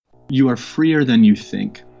You are freer than you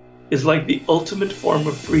think. Is like the ultimate form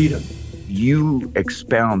of freedom. You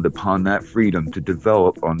expound upon that freedom to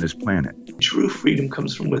develop on this planet. True freedom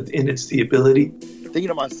comes from within. It's the ability. Thinking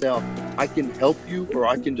to myself, I can help you or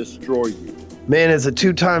I can destroy you. Man is a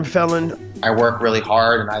two-time felon. I work really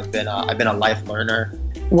hard, and I've been a life learner.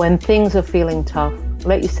 When things are feeling tough,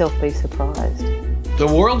 let yourself be surprised. The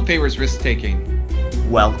world favors risk-taking.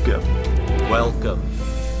 Welcome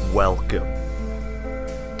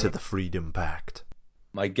to the Freedom Pact.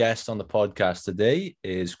 My guest on the podcast today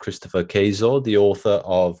is Christopher Kaczor, the author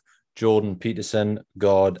of Jordan Peterson,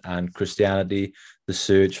 God and Christianity, The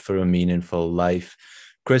Search for a Meaningful Life.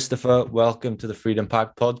 Christopher, welcome to the Freedom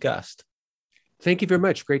Pact podcast. Thank you very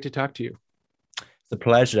much. Great to talk to you. It's a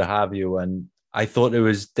pleasure to have you. And I thought it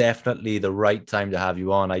was definitely the right time to have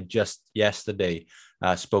you on. I just yesterday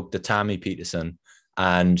spoke to Tammy Peterson,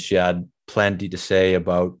 and she had plenty to say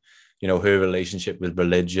about, her relationship with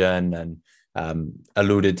religion and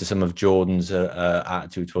alluded to some of Jordan's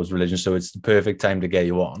attitude towards religion. So it's the perfect time to get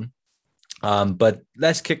you on. But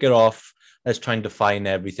let's kick it off. Let's try and define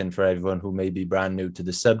everything for everyone who may be brand new to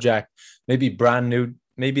the subject. Maybe brand new.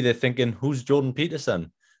 Maybe they're thinking, who's Jordan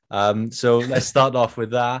Peterson? So let's start off with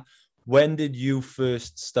that. When did you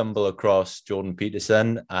first stumble across Jordan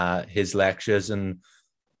Peterson, his lectures, and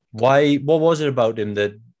why? What was it about him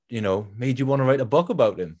that, made you want to write a book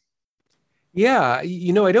about him? Yeah,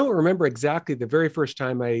 I don't remember exactly the very first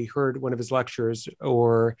time I heard one of his lectures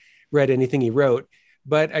or read anything he wrote,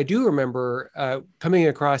 but I do remember coming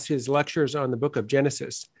across his lectures on the book of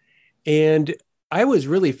Genesis. And I was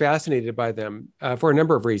really fascinated by them for a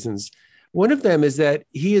number of reasons. One of them is that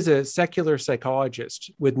he is a secular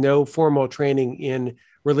psychologist with no formal training in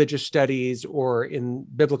religious studies or in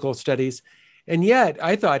biblical studies. And yet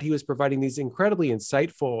I thought he was providing these incredibly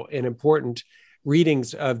insightful and important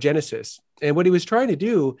readings of Genesis. And what he was trying to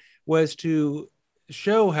do was to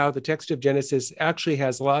show how the text of Genesis actually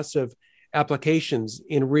has lots of applications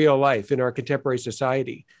in real life in our contemporary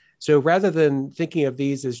society. So rather than thinking of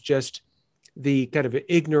these as just the kind of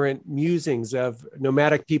ignorant musings of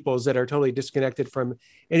nomadic peoples that are totally disconnected from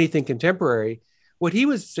anything contemporary, what he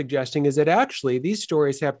was suggesting is that actually these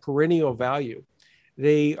stories have perennial value.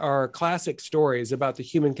 They are classic stories about the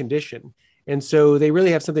human condition. And so they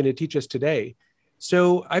really have something to teach us today.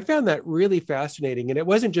 So I found that really fascinating. And it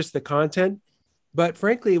wasn't just the content, but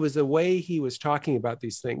frankly, it was the way he was talking about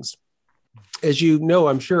these things. As you know,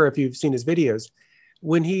 I'm sure if you've seen his videos,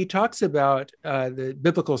 when he talks about the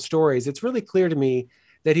biblical stories, it's really clear to me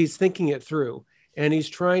that he's thinking it through and he's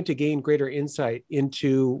trying to gain greater insight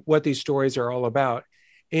into what these stories are all about.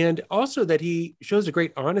 And also that he shows a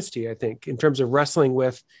great honesty, I think, in terms of wrestling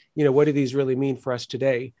with, what do these really mean for us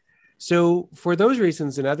today? So for those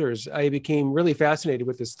reasons and others, I became really fascinated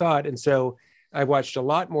with this thought. And so I watched a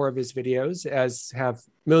lot more of his videos, as have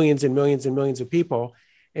millions and millions and millions of people.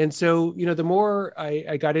 And so, the more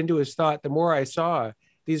I got into his thought, the more I saw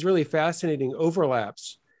these really fascinating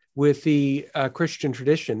overlaps with the Christian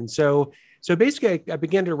tradition. So basically, I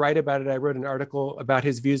began to write about it. I wrote an article about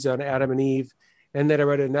his views on Adam and Eve, and then I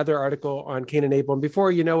wrote another article on Cain and Abel. And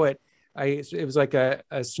before you know it, it was like a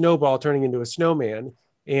snowball turning into a snowman.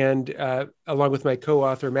 And along with my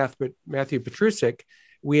co-author, Matthew Petrusik,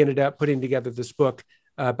 we ended up putting together this book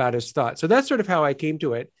about his thought. So that's sort of how I came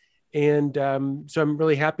to it. And so I'm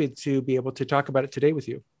really happy to be able to talk about it today with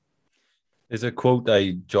you. There's a quote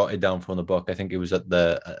I jotted down from the book. I think it was at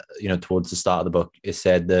the, towards the start of the book. It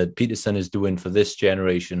said that Peterson is doing for this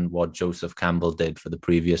generation what Joseph Campbell did for the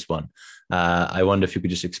previous one. I wonder if you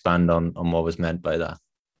could just expand on what was meant by that.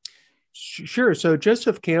 Sure. So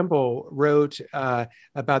Joseph Campbell wrote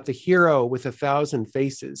about the hero with 1,000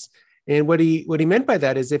 faces. And what he meant by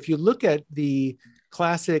that is if you look at the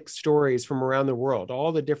classic stories from around the world,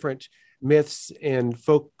 all the different myths and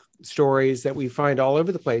folk stories that we find all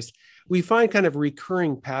over the place, we find kind of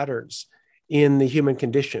recurring patterns in the human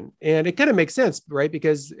condition. And it kind of makes sense, right?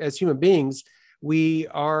 Because as human beings, we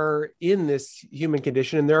are in this human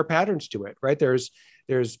condition and there are patterns to it, right? There's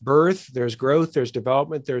birth, there's growth, there's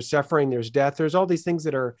development, there's suffering, there's death. There's all these things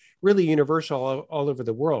that are really universal all over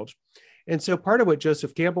the world. And so part of what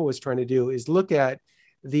Joseph Campbell was trying to do is look at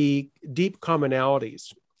the deep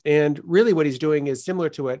commonalities. And really what he's doing is similar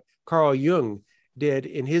to what Carl Jung did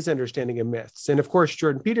in his understanding of myths. And of course,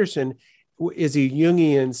 Jordan Peterson is a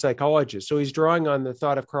Jungian psychologist. So he's drawing on the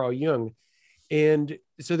thought of Carl Jung. And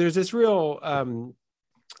so there's this real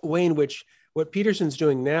way in which what Peterson's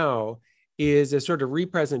doing now is a sort of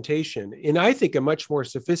representation, in I think a much more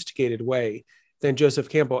sophisticated way than Joseph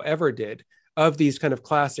Campbell ever did, of these kind of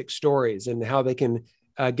classic stories and how they can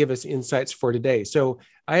give us insights for today. So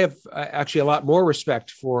I have actually a lot more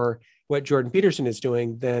respect for what Jordan Peterson is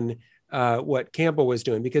doing than what Campbell was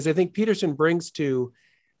doing, because I think Peterson brings to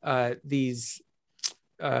these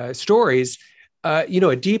stories,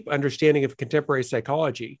 a deep understanding of contemporary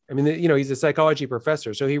psychology. I mean, he's a psychology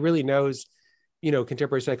professor, so he really knows,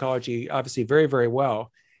 contemporary psychology obviously very, very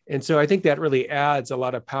well. And so I think that really adds a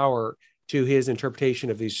lot of power to his interpretation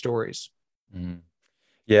of these stories. Mm.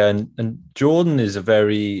 Yeah, and Jordan is a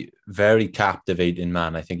very, very captivating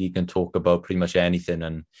man. I think he can talk about pretty much anything,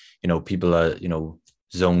 and people are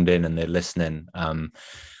zoned in and they're listening.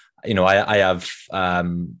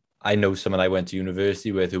 I know someone I went to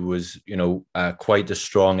university with who was quite a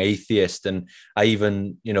strong atheist, and I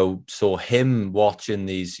even saw him watching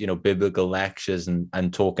these biblical lectures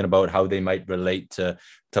and talking about how they might relate to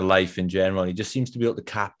life in general. He just seems to be able to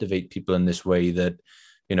captivate people in this way that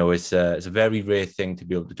it's a very rare thing to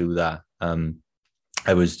be able to do that.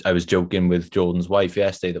 I was joking with Jordan's wife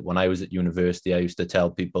yesterday that when I was at university, I used to tell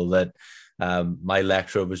people that my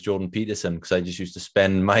lecturer was Jordan Peterson, because I just used to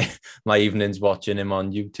spend my evenings watching him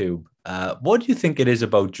on YouTube. What do you think it is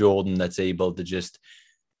about Jordan that's able to just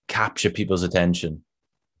capture people's attention?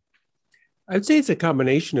 I'd say it's a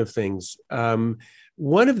combination of things.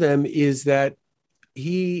 One of them is that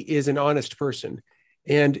he is an honest person.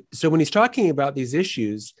 And so when he's talking about these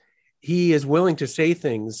issues, he is willing to say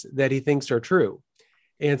things that he thinks are true.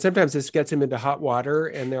 And sometimes this gets him into hot water,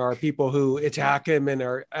 and there are people who attack him and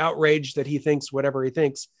are outraged that he thinks whatever he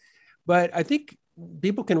thinks. But I think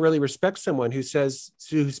people can really respect someone who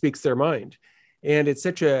speaks their mind. And it's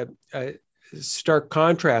such a stark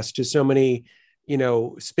contrast to so many,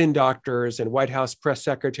 spin doctors and White House press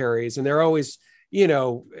secretaries. And they're always,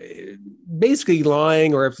 basically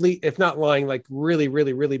lying, or if not lying, like really,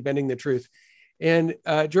 really, really bending the truth. And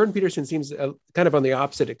Jordan Peterson seems kind of on the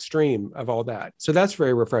opposite extreme of all that. So that's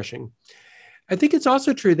very refreshing. I think it's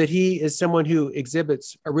also true that he is someone who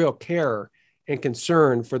exhibits a real care and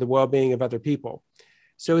concern for the well-being of other people.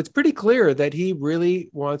 So it's pretty clear that he really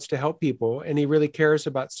wants to help people, and he really cares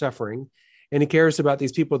about suffering, and he cares about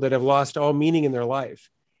these people that have lost all meaning in their life.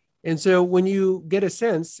 And so when you get a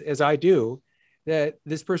sense, as I do, that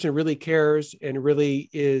this person really cares and really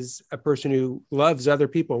is a person who loves other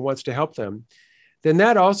people and wants to help them, then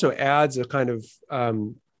that also adds a kind of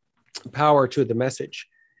power to the message.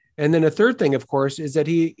 And then a third thing, of course, is that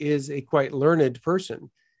he is a quite learned person.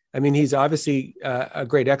 I mean, he's obviously a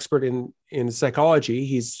great expert in psychology.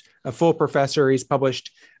 He's a full professor. He's published,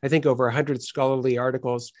 I think, over 100 scholarly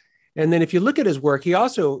articles. And then if you look at his work, he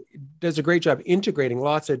also does a great job integrating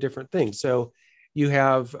lots of different things. So you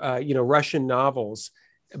have, Russian novels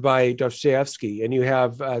by Dostoevsky, and you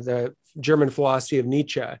have the German philosophy of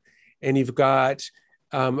Nietzsche, and you've got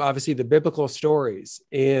obviously the biblical stories,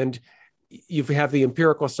 and you have the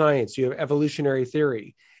empirical science, you have evolutionary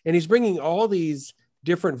theory. And he's bringing all these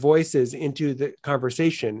different voices into the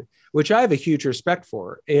conversation, which I have a huge respect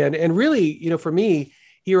for. And really, for me,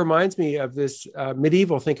 he reminds me of this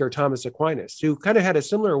medieval thinker, Thomas Aquinas, who kind of had a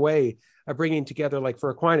similar way of bringing together, like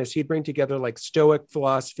for Aquinas, he'd bring together like Stoic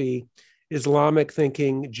philosophy, Islamic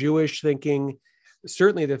thinking, Jewish thinking,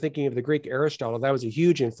 certainly the thinking of the Greek Aristotle. That was a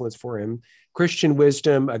huge influence for him. Christian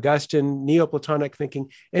wisdom, Augustine, Neoplatonic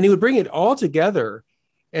thinking. And he would bring it all together,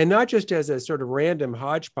 and not just as a sort of random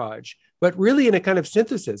hodgepodge, but really in a kind of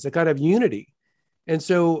synthesis, a kind of unity. And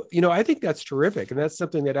so, I think that's terrific. And that's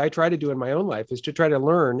something that I try to do in my own life, is to try to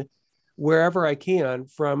learn wherever I can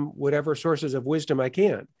from whatever sources of wisdom I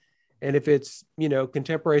can. And if it's,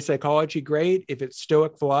 contemporary psychology, great. If it's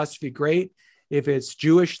Stoic philosophy, great. If it's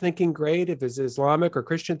Jewish thinking, great. If it's Islamic or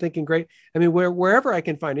Christian thinking, great. I mean, wherever I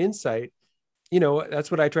can find insight, that's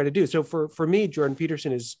what I try to do. So for me, Jordan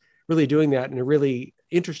Peterson is really doing that in a really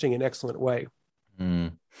interesting and excellent way.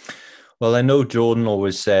 Mm. Well, I know Jordan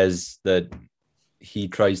always says that he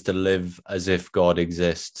tries to live as if God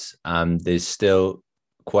exists. There's still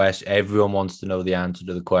question. Everyone wants to know the answer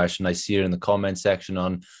to the question. I see it in the comment section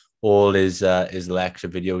on all his lecture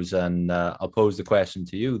videos, and I'll pose the question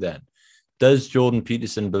to you then. Does Jordan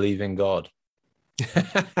Peterson believe in God?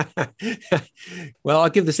 Well, I'll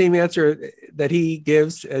give the same answer that he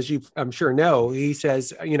gives, as you, I'm sure, know. He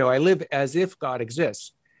says, I live as if God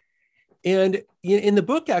exists. And in the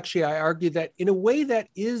book, actually, I argue that in a way that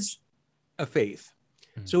is a faith.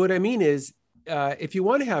 Mm-hmm. So what I mean is, if you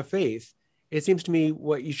want to have faith, it seems to me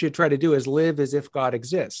what you should try to do is live as if God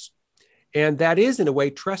exists. And that is, in a way,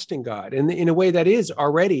 trusting God. And in a way, that is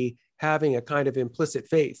already having a kind of implicit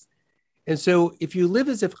faith. And so if you live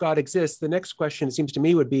as if God exists, the next question, it seems to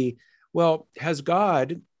me, would be, well, has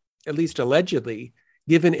God, at least allegedly,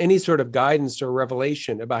 given any sort of guidance or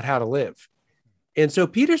revelation about how to live? And so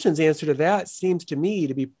Peterson's answer to that seems to me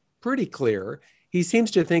to be pretty clear. He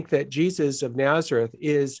seems to think that Jesus of Nazareth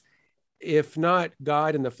is, if not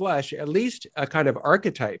God in the flesh, at least a kind of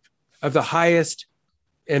archetype of the highest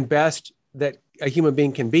and best that a human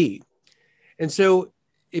being can be. And so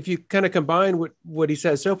if you kind of combine what he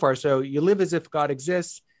says so far, so you live as if God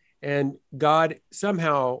exists and God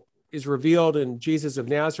somehow is revealed in Jesus of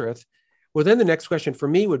Nazareth, well, then the next question for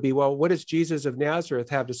me would be, well, what does Jesus of Nazareth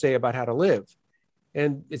have to say about how to live?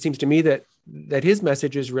 And it seems to me that his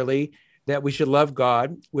message is really that we should love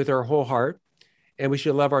God with our whole heart and we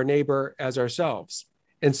should love our neighbor as ourselves.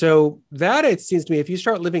 And so that, it seems to me, if you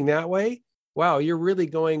start living that way, wow, you're really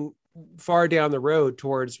going far down the road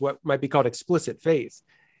towards what might be called explicit faith.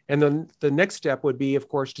 And then the next step would be, of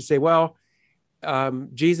course, to say, well,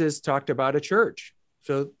 Jesus talked about a church.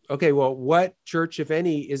 So, okay, well, what church, if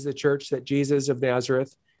any, is the church that Jesus of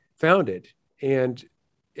Nazareth founded and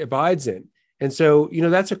abides in? And so,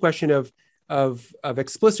 that's a question of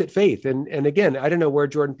explicit faith. And again, I don't know where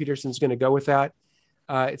Jordan Peterson's going to go with that.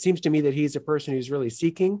 It seems to me that he's a person who's really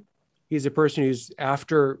seeking. He's a person who's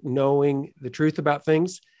after knowing the truth about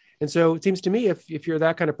things. And so it seems to me, if you're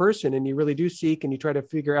that kind of person and you really do seek and you try to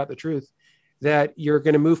figure out the truth, that you're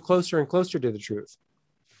going to move closer and closer to the truth.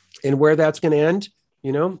 And where that's going to end,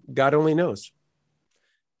 God only knows.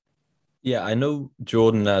 Yeah, I know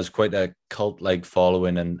Jordan has quite a cult-like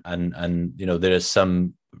following, and there are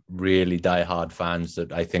some really diehard fans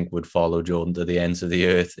that I think would follow Jordan to the ends of the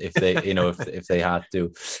earth if they, if they had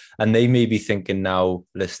to. And they may be thinking now,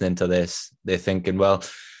 listening to this, they're thinking, well,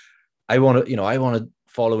 I want to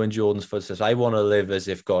follow in Jordan's footsteps. I want to live as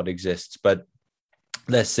if God exists. But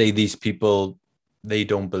let's say these people, they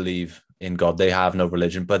don't believe in God. They have no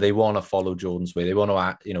religion, but they want to follow Jordan's way. They want to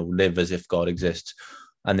act, live as if God exists.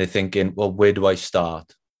 And they're thinking, well, where do I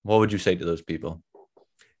start? What would you say to those people?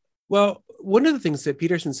 Well, one of the things that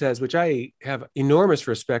Peterson says, which I have enormous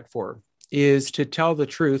respect for, is to tell the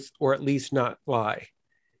truth or at least not lie.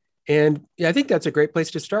 And I think that's a great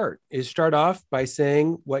place to start, is start off by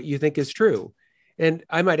saying what you think is true. And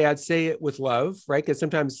I might add, say it with love, right? Because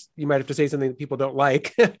sometimes you might have to say something that people don't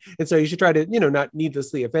like. And so you should try to, not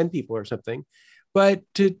needlessly offend people or something, but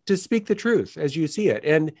to speak the truth as you see it.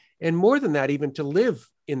 And more than that, even to live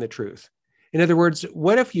in the truth. In other words,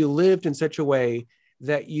 what if you lived in such a way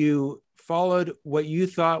that you followed what you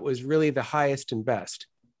thought was really the highest and best?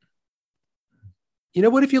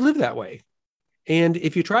 What if you live that way? And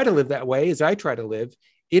if you try to live that way, as I try to live,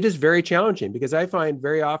 it is very challenging, because I find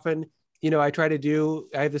very often, I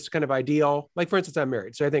have this kind of ideal, like, for instance, I'm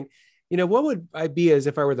married. So I think, what would I be as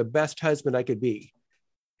if I were the best husband I could be?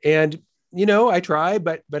 And, I try,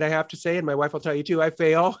 but I have to say, and my wife will tell you too, I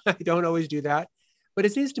fail. I don't always do that. But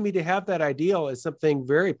it seems to me to have that ideal is something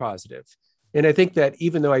very positive. And I think that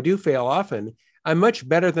even though I do fail often, I'm much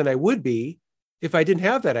better than I would be if I didn't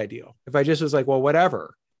have that ideal. If I just was like, well,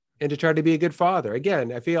 whatever, and to try to be a good father.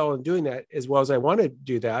 Again, I fail in doing that as well as I want to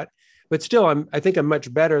do that. But still, I think I'm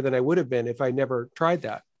much better than I would have been if I never tried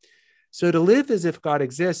that. So to live as if God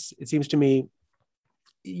exists, it seems to me,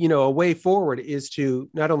 a way forward is to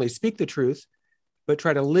not only speak the truth, but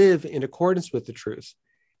try to live in accordance with the truth.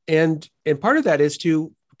 And part of that is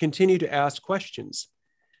to continue to ask questions,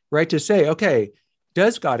 right? To say, okay,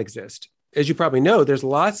 does God exist? As you probably know, there's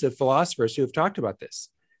lots of philosophers who have talked about this.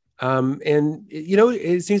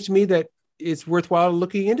 It seems to me that it's worthwhile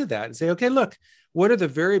looking into that and say, okay, look, what are the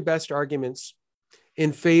very best arguments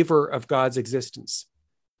in favor of God's existence?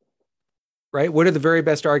 Right? What are the very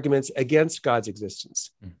best arguments against God's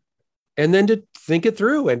existence? And then to think it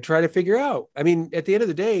through and try to figure out. I mean, at the end of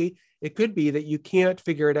the day, it could be that you can't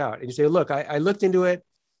figure it out. And you say, look, I looked into it,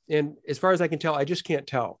 and as far as I can tell, I just can't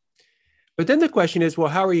tell. But then the question is, well,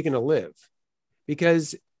 how are you going to live?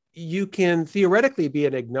 Because you can theoretically be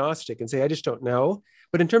an agnostic and say, I just don't know.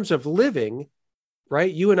 But in terms of living,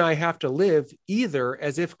 right, you and I have to live either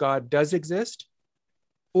as if God does exist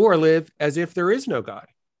or live as if there is no God.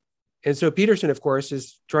 And so Peterson, of course,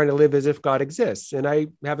 is trying to live as if God exists. And I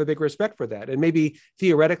have a big respect for that. And maybe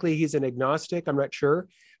theoretically he's an agnostic, I'm not sure.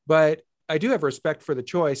 But I do have respect for the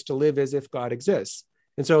choice to live as if God exists.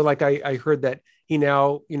 And so, like, I heard that he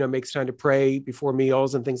now, makes time to pray before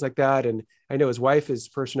meals and things like that. And I know his wife is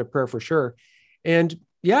a person of prayer for sure. And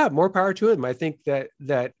yeah, more power to him. I think that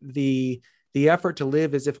the effort to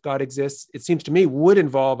live as if God exists, it seems to me, would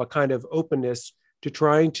involve a kind of openness to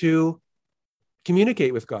trying to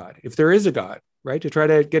communicate with God, if there is a God, right? To try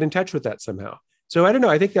to get in touch with that somehow. So I don't know.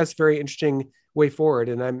 I think that's a very interesting way forward.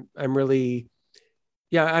 And I'm really,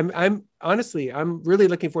 I'm honestly, I'm really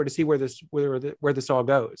looking forward to see where this all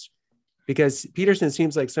goes, because Peterson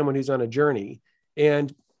seems like someone who's on a journey.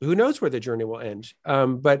 And who knows where the journey will end?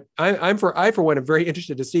 But I for one am very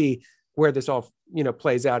interested to see where this all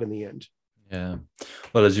plays out in the end. Yeah,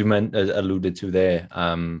 well, as you alluded to there,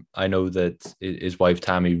 I know that his wife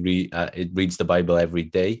Tammy reads the Bible every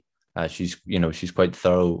day. She's quite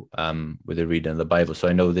thorough with the reading of the Bible. So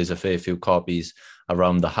I know there's a fair few copies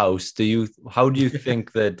around the house. How do you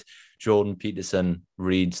think that Jordan Peterson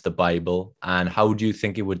reads the Bible, and how do you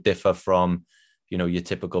think it would differ from, your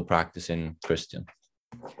typical practicing Christian?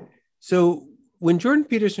 So when Jordan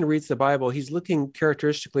Peterson reads the Bible, he's looking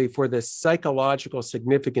characteristically for the psychological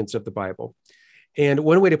significance of the Bible. And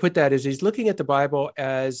one way to put that is he's looking at the Bible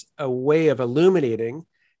as a way of illuminating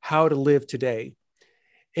how to live today.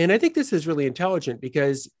 And I think this is really intelligent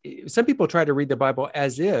because some people try to read the Bible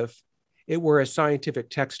as if it were a scientific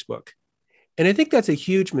textbook. And I think that's a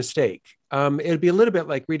huge mistake. It'd be a little bit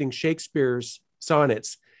like reading Shakespeare's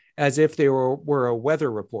sonnets as if they were a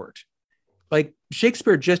weather report. Like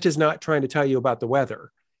Shakespeare just is not trying to tell you about the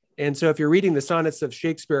weather. And so if you're reading the sonnets of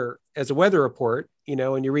Shakespeare as a weather report,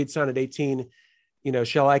 and you read sonnet 18,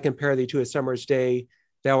 shall I compare thee to a summer's day?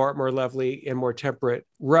 Thou art more lovely and more temperate.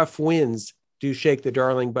 Rough winds do shake the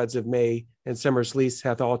darling buds of May, and summer's lease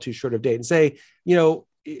hath all too short of date. And say,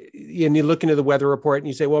 and you look into the weather report and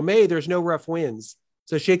you say, well, May, there's no rough winds.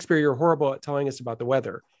 So Shakespeare, you're horrible at telling us about the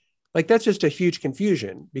weather. Like that's just a huge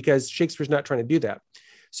confusion because Shakespeare's not trying to do that.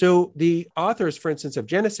 So the authors, for instance, of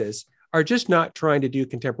Genesis are just not trying to do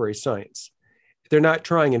contemporary science. They're not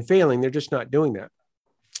trying and failing. They're just not doing that.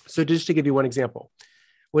 So just to give you one example,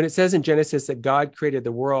 when it says in Genesis that God created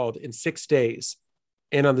the world in 6 days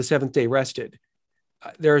and on the seventh day rested,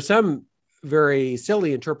 there are some very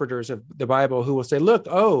silly interpreters of the Bible who will say, look,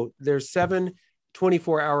 there's 7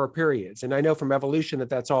 24-hour periods. And I know from evolution that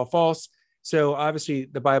that's all false. So obviously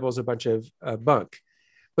the Bible is a bunch of bunk.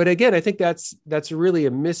 But again, I think that's really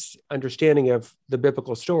a misunderstanding of the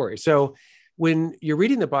biblical story. So when you're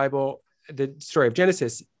reading the Bible, the story of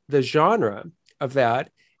Genesis, the genre of that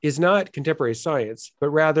is not contemporary science, but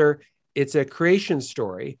rather it's a creation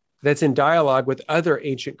story that's in dialogue with other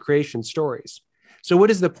ancient creation stories. So what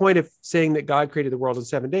is the point of saying that God created the world in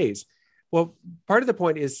 7 days? Well, part of the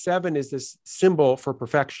point is 7 is this symbol for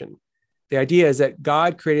perfection. The idea is that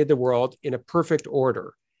God created the world in a perfect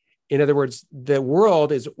order. In other words, the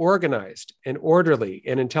world is organized and orderly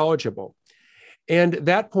and intelligible. And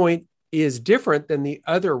that point is different than the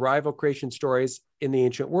other rival creation stories in the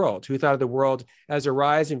ancient world, who thought of the world as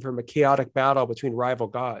arising from a chaotic battle between rival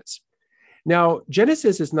gods. Now,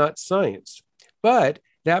 Genesis is not science, but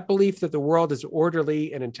that belief that the world is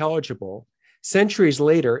orderly and intelligible centuries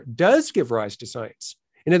later does give rise to science.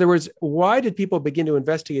 In other words, why did people begin to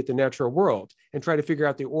investigate the natural world and try to figure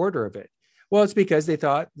out the order of it? Well, it's because they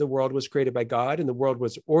thought the world was created by God and the world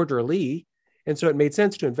was orderly. And so it made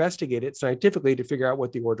sense to investigate it scientifically to figure out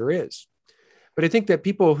what the order is. But I think that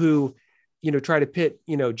people who, try to pit,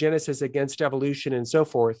 Genesis against evolution and so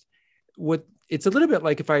forth, it's a little bit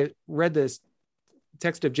like if I read this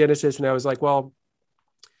text of Genesis and I was like, well,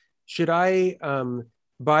 should I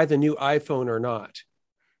buy the new iPhone or not?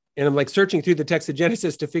 And I'm like searching through the text of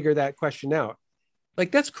Genesis to figure that question out.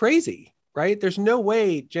 Like, that's crazy. Right? There's no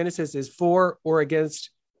way Genesis is for or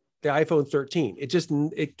against the iPhone 13.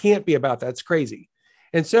 It can't be about that. It's crazy.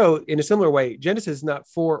 And so in a similar way, Genesis is not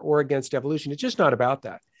for or against evolution. It's just not about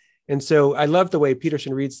that. And so I love the way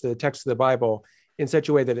Peterson reads the text of the Bible in such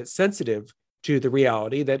a way that it's sensitive to the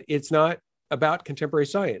reality that it's not about contemporary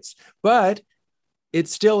science, but it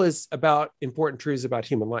still is about important truths about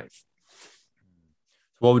human life.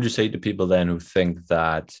 What would you say to people then who think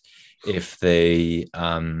that if they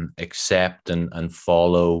accept and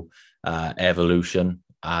follow evolution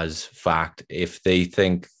as fact, if they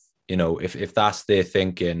think, if that's their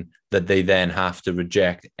thinking, that they then have to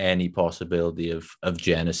reject any possibility of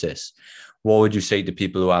Genesis? What would you say to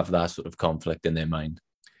people who have that sort of conflict in their mind?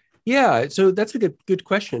 Yeah, so that's a good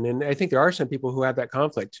question. And I think there are some people who have that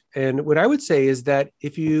conflict. And what I would say is that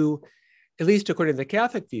if you, at least according to the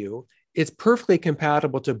Catholic view, it's perfectly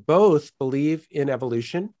compatible to both believe in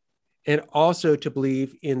evolution and also to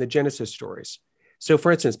believe in the Genesis stories. So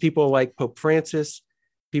for instance, people like Pope Francis,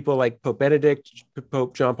 people like Pope Benedict,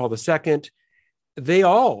 Pope John Paul II, they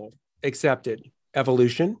all accepted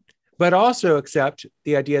evolution, but also accept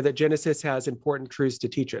the idea that Genesis has important truths to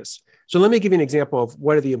teach us. So let me give you an example of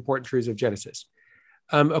what are the important truths of Genesis.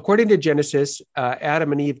 According to Genesis,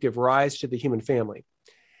 Adam and Eve give rise to the human family.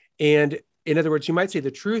 And in other words, you might say the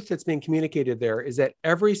truth that's being communicated there is that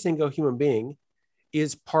every single human being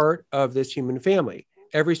is part of this human family.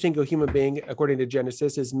 Every single human being, according to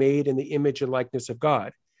Genesis, is made in the image and likeness of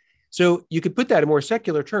God. So you could put that in more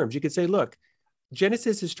secular terms. You could say, look,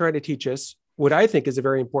 Genesis is trying to teach us what I think is a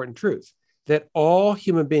very important truth, that all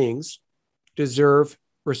human beings deserve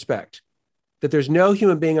respect, that there's no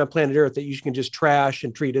human being on planet Earth that you can just trash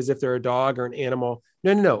and treat as if they're a dog or an animal.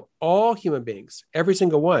 No, no, no. All human beings, every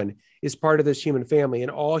single one, is part of this human family,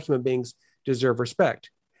 and all human beings deserve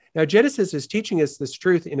respect. Now, Genesis is teaching us this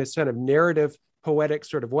truth in a sort of narrative, poetic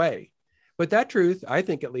sort of way. But that truth, I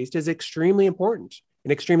think at least, is extremely important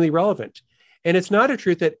and extremely relevant. And it's not a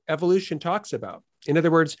truth that evolution talks about. In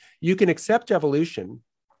other words, you can accept evolution,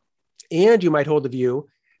 and you might hold the view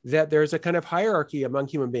that there's a kind of hierarchy among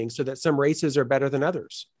human beings so that some races are better than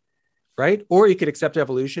others, right? Or you could accept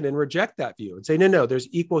evolution and reject that view and say, no, no, there's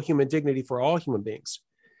equal human dignity for all human beings.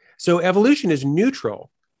 So evolution is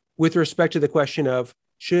neutral with respect to the question of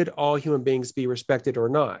should all human beings be respected or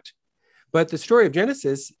not. But the story of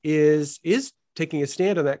Genesis is taking a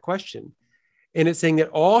stand on that question. And it's saying that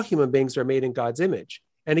all human beings are made in God's image.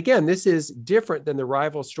 And again, this is different than the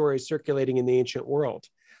rival stories circulating in the ancient world.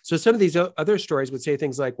 So some of these other stories would say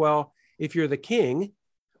things like, well, if you're the king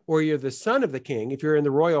or you're the son of the king, if you're in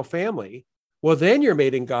the royal family, well, then you're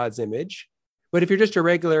made in God's image. But if you're just a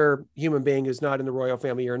regular human being who's not in the royal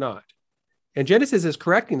family, you're not. And Genesis is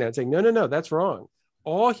correcting that, saying, no, no, no, that's wrong.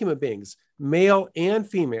 All human beings, male and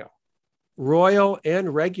female, royal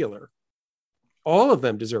and regular, all of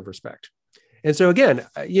them deserve respect. And so again,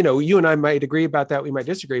 you and I might agree about that. We might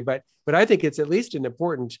disagree, but I think it's at least an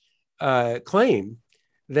important claim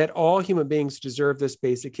that all human beings deserve this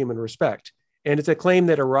basic human respect. And it's a claim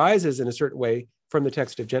that arises in a certain way from the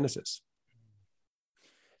text of Genesis.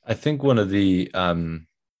 I think one of the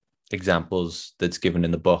examples that's given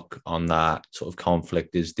in the book on that sort of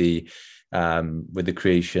conflict is with the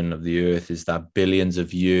creation of the earth, is that billions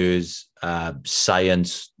of years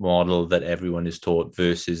science model that everyone is taught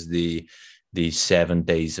versus the 7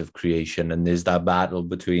 days of creation. And there's that battle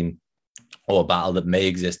or a battle that may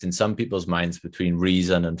exist in some people's minds between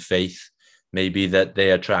reason and faith, maybe that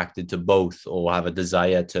they're attracted to both or have a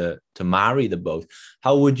desire to marry the both.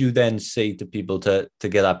 How would you then say to people to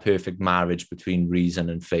get that perfect marriage between reason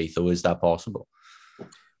and faith, or is that possible?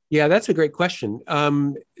 Yeah, that's a great question.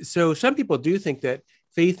 So some people do think that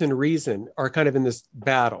faith and reason are kind of in this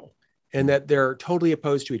battle and that they're totally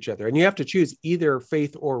opposed to each other. And you have to choose either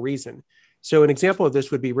faith or reason. So an example of this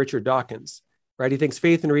would be Richard Dawkins, right? He thinks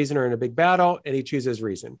faith and reason are in a big battle and he chooses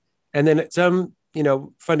reason. And then some,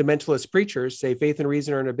 fundamentalist preachers say faith and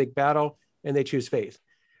reason are in a big battle and they choose faith.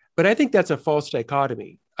 But I think that's a false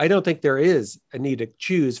dichotomy. I don't think there is a need to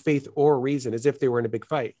choose faith or reason as if they were in a big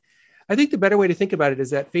fight. I think the better way to think about it is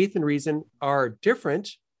that faith and reason are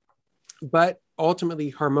different, but ultimately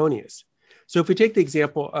harmonious. So if we take the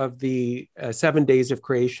example of the 7 days of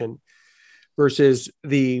creation versus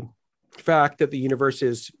the fact that the universe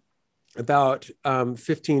is about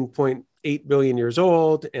 15.8 billion years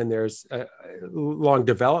old, and there's a long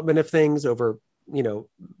development of things over,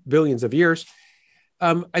 billions of years,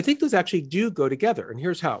 I think those actually do go together. And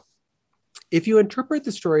here's how. If you interpret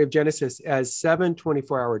the story of Genesis as 7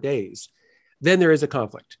 24-hour days, then there is a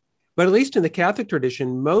conflict. But at least in the Catholic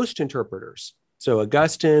tradition, most interpreters, so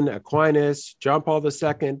Augustine, Aquinas, John Paul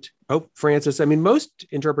II, Pope Francis, most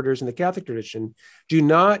interpreters in the Catholic tradition do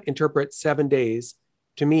not interpret 7 days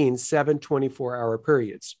to mean 7 24-hour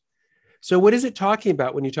periods. So what is it talking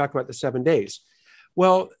about when you talk about the 7 days?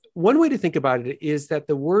 Well, one way to think about it is that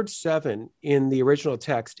the word 7 in the original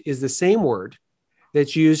text is the same word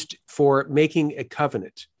that's used for making a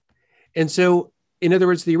covenant. And so, in other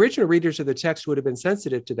words, the original readers of the text would have been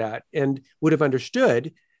sensitive to that and would have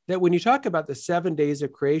understood that when you talk about the 7 days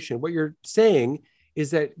of creation, what you're saying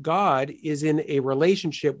is that God is in a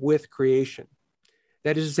relationship with creation.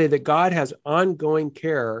 That is to say that God has ongoing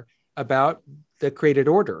care about the created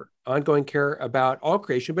order, ongoing care about all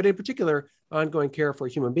creation, but in particular, ongoing care for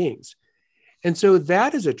human beings. And so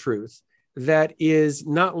that is a truth that is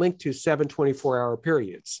not linked to 7 24-hour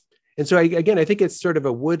periods. And so, again, I think it's sort of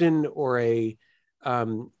a wooden or a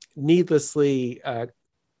needlessly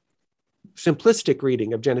simplistic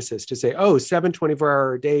reading of Genesis to say, 7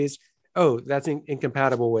 24-hour days, that's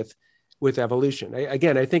incompatible with evolution.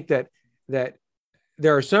 I think that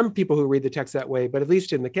there are some people who read the text that way, but at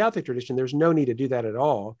least in the Catholic tradition, there's no need to do that at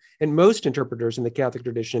all. And most interpreters in the Catholic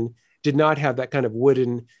tradition did not have that kind of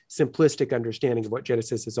wooden, simplistic understanding of what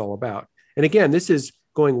Genesis is all about. And again, this is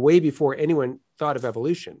going way before anyone thought of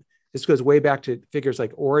evolution. This goes way back to figures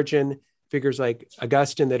like Origen, figures like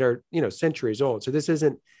Augustine that are, centuries old. So this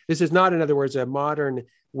is not, in other words, a modern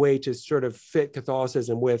way to sort of fit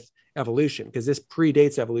Catholicism with evolution, because this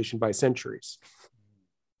predates evolution by centuries.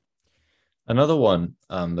 Another one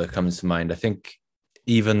that comes to mind, I think,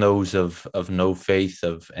 even those of no faith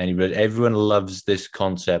of any religion, everyone loves this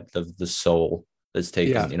concept of the soul that's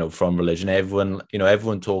taken, from religion.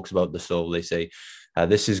 Everyone talks about the soul. They say,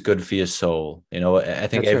 this is good for your soul. I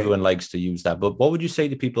think That's everyone right. likes to use that. But what would you say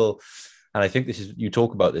to people? And I think you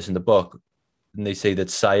talk about this in the book, and they say that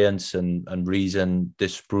science and reason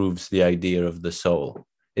disproves the idea of the soul.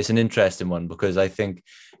 It's an interesting one because I think,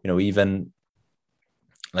 even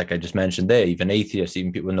like I just mentioned there, even atheists,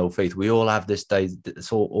 even people with no faith, we all have this,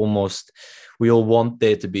 we all want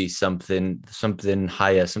there to be something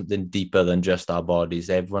higher, something deeper than just our bodies.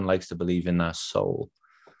 Everyone likes to believe in our soul.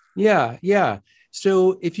 Yeah, yeah.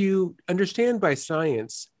 So if you understand by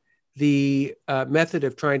science the method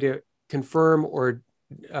of trying to confirm or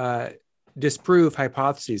disprove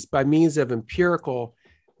hypotheses by means of empirical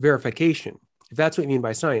verification, if that's what you mean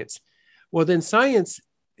by science, well, then science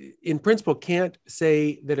in principle can't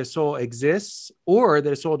say that a soul exists or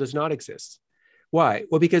that a soul does not exist. Why?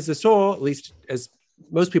 Well, because the soul, at least as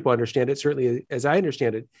most people understand it, certainly as I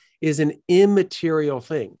understand it, is an immaterial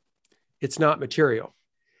thing. It's not material.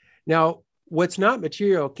 Now, what's not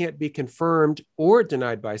material can't be confirmed or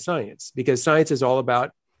denied by science, because science is all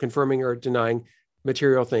about confirming or denying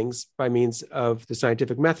material things by means of the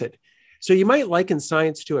scientific method. So you might liken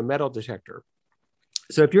science to a metal detector.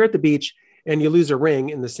 So if you're at the beach and you lose a ring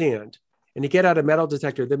in the sand and you get out a metal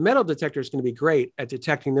detector, the metal detector is going to be great at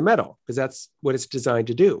detecting the metal because that's what it's designed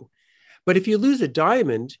to do. But if you lose a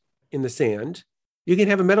diamond in the sand, you can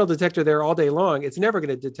have a metal detector there all day long. It's never going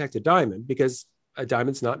to detect a diamond because a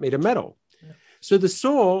diamond's not made of metal. Yeah. So the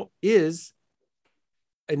soul is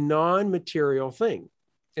a non-material thing.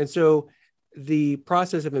 And so the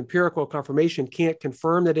process of empirical confirmation can't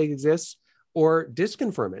confirm that it exists or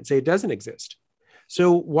disconfirm it, say it doesn't exist.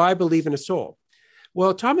 So why believe in a soul?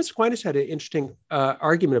 Well, Thomas Aquinas had an interesting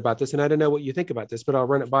argument about this, and I don't know what you think about this, but I'll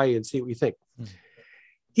run it by you and see what you think.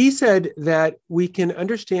 He said that we can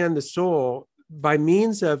understand the soul by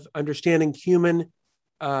means of understanding human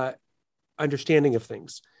understanding of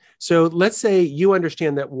things. So let's say you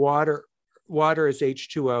understand that water is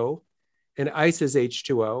H2O, and ice is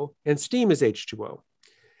H2O, and steam is H2O.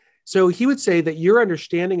 So he would say that your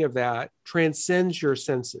understanding of that transcends your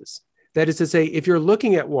senses. That is to say, if you're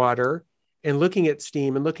looking at water and looking at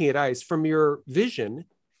steam and looking at ice from your vision,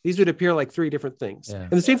 these would appear like three different things. Yeah.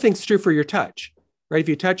 And the same thing's true for your touch, right? If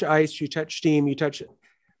you touch ice, you touch steam, you touch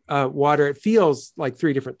water, it feels like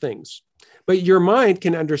three different things. But your mind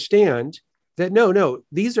can understand that, no,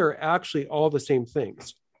 these are actually all the same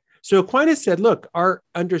things. So Aquinas said, look, our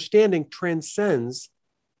understanding transcends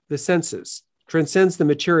the senses, transcends the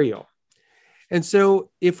material. And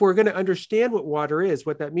so if we're going to understand what water is,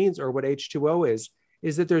 what that means, or what H2O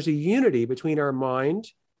is that there's a unity between our mind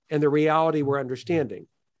and the reality we're understanding.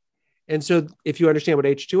 And so if you understand what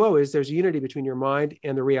H2O is, there's a unity between your mind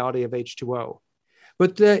and the reality of H2O.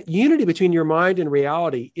 But the unity between your mind and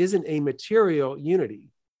reality isn't a material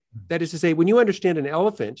unity. That is to say, when you understand an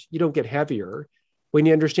elephant, you don't get heavier. When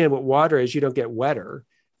you understand what water is, you don't get wetter,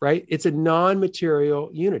 right? It's a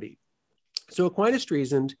non-material unity. So Aquinas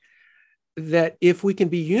reasoned that if we can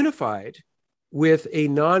be unified with a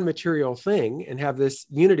non-material thing and have this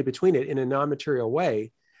unity between it in a non-material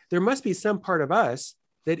way, there must be some part of us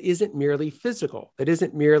that isn't merely physical, that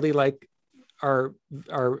isn't merely like our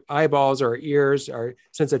eyeballs, our ears, our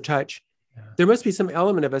sense of touch. Yeah. There must be some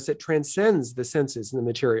element of us that transcends the senses and the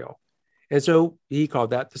material. And so he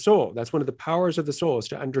called that the soul. That's one of the powers of the soul, is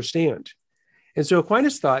to understand. And so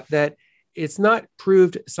Aquinas thought that it's not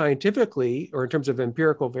proved scientifically or in terms of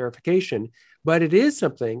empirical verification, but it is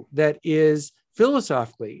something that is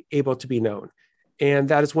philosophically able to be known. And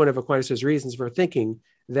that is one of Aquinas' reasons for thinking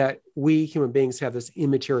that we human beings have this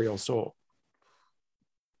immaterial soul.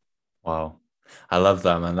 Wow. I love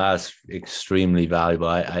that, man. That's extremely valuable.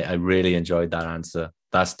 I really enjoyed that answer.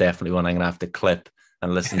 That's definitely one I'm going to have to clip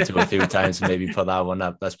and listen to a few times and maybe put that one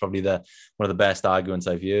up. That's probably one of the best arguments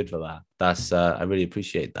I've heard for that. That's I really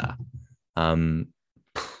appreciate that.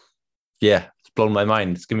 Yeah, it's blown my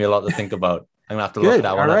mind. It's given me a lot to think about. I'm gonna have to look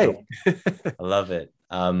that one up. I love it.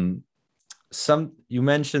 You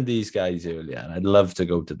mentioned these guys earlier, and I'd love to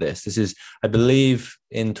go to this. This is, I believe,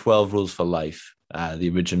 in 12 Rules for Life, the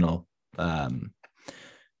original.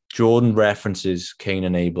 Jordan references Cain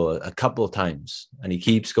and Abel a couple of times, and he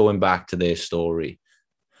keeps going back to their story.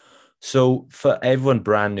 So for everyone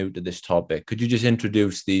brand new to this topic, could you just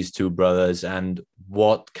introduce these two brothers and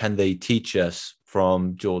what can they teach us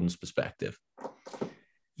from Jordan's perspective?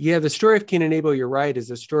 Yeah, the story of Cain and Abel, you're right, is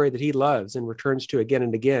a story that he loves and returns to again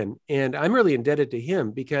and again. And I'm really indebted to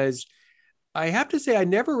him because I have to say I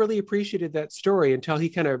never really appreciated that story until he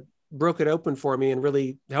kind of broke it open for me and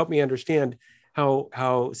really helped me understand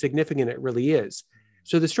how significant it really is.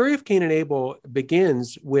 So the story of Cain and Abel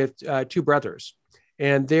begins with two brothers,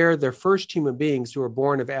 and they're the first human beings who are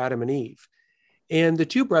born of Adam and Eve. And the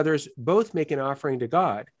two brothers both make an offering to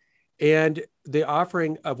God. And the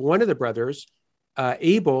offering of one of the brothers,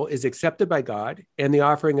 Abel, is accepted by God, and the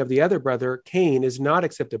offering of the other brother, Cain, is not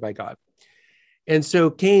accepted by God. And so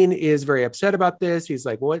Cain is very upset about this. He's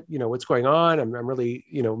like, what's going on? I'm really,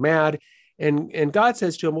 mad. And God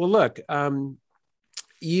says to him, well, look,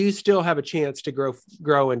 you still have a chance to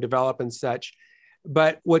grow and develop and such.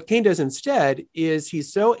 But what Cain does instead is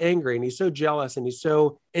he's so angry and he's so jealous and he's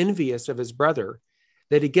so envious of his brother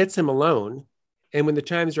that he gets him alone. And when the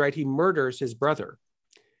time is right, he murders his brother.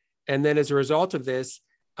 And then as a result of this,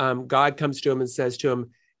 God comes to him and says to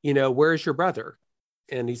him, where's your brother?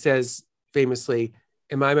 And he says famously,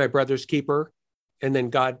 am I my brother's keeper? And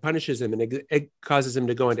then God punishes him and causes him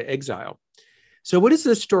to go into exile. So what is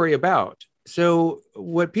this story about? So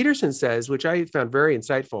what Peterson says, which I found very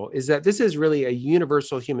insightful, is that this is really a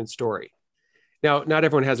universal human story. Now, not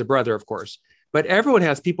everyone has a brother, of course, but everyone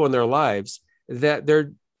has people in their lives that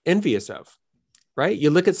they're envious of, right? You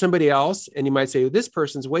look at somebody else and you might say, this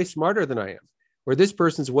person's way smarter than I am, or this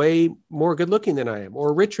person's way more good looking than I am,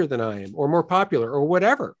 or richer than I am, or more popular, or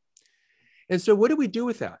whatever. And so what do we do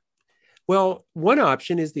with that? Well, one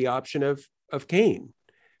option is the option of Cain.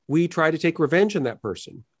 We try to take revenge on that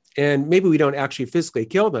person. And maybe we don't actually physically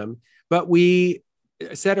kill them, but we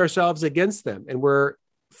set ourselves against them, and we're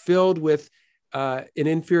filled with an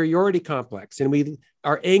inferiority complex, and we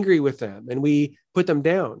are angry with them, and we put them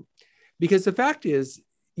down. Because the fact is,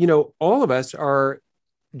 all of us are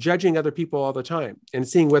judging other people all the time and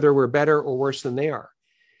seeing whether we're better or worse than they are.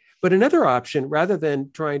 But another option, rather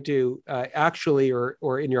than trying to actually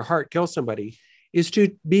or in your heart kill somebody, is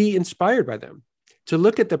to be inspired by them, to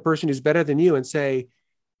look at the person who's better than you and say,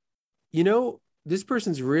 this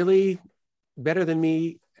person's really better than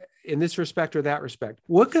me in this respect or that respect.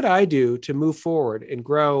 What could I do to move forward and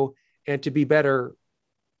grow and to be better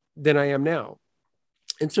than I am now?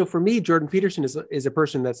 And so for me, Jordan Peterson is a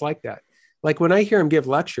person that's like that. Like when I hear him give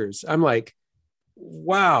lectures, I'm like,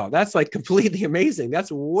 wow, that's like completely amazing.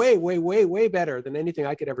 That's way, way, way, way better than anything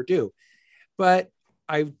I could ever do. But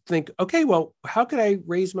I think, okay, well, how could I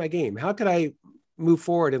raise my game? How could I move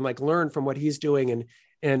forward and learn from what he's doing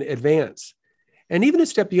and advance? And even a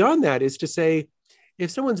step beyond that is to say,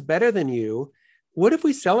 if someone's better than you, what if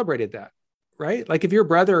we celebrated that, right? Like if your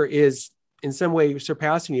brother is in some way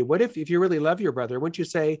surpassing you, what if you really love your brother, wouldn't you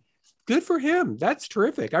say, good for him? That's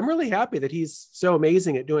terrific. I'm really happy that he's so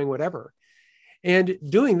amazing at doing whatever. And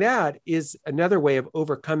doing that is another way of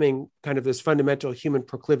overcoming kind of this fundamental human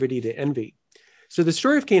proclivity to envy. So the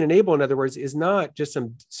story of Cain and Abel, in other words, is not just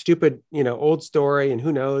some stupid, old story and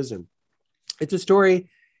who knows. And it's a story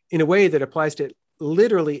in a way that applies to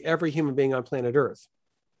literally every human being on planet Earth,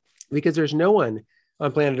 because there's no one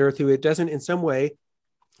on planet Earth who doesn't in some way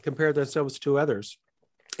compare themselves to others.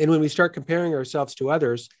 And when we start comparing ourselves to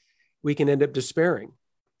others, we can end up despairing,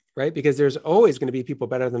 right? Because there's always going to be people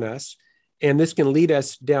better than us. And this can lead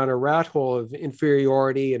us down a rat hole of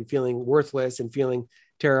inferiority and feeling worthless and feeling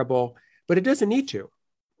terrible, but it doesn't need to,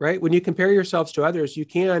 right? When you compare yourselves to others, you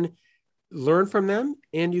can learn from them.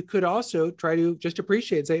 And you could also try to just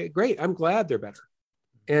appreciate and say, great, I'm glad they're better.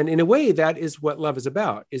 And in a way, that is what love is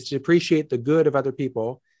about, is to appreciate the good of other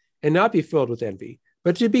people and not be filled with envy,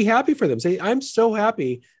 but to be happy for them. Say, I'm so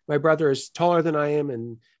happy my brother is taller than I am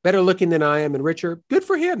and better looking than I am and richer. Good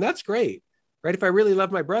for him. That's great. Right? If I really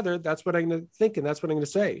love my brother, that's what I'm going to think, and that's what I'm going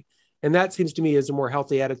to say. And that seems to me is a more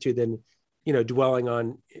healthy attitude than, dwelling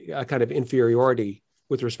on a kind of inferiority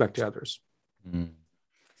with respect to others. Mm.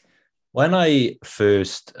 When I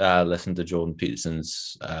first listened to Jordan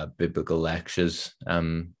Peterson's biblical lectures,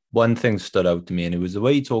 one thing stood out to me, and it was the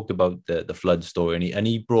way he talked about the flood story. And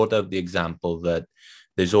he brought out the example that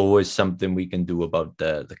there's always something we can do about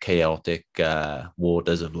the chaotic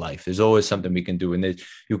waters of life. There's always something we can do. And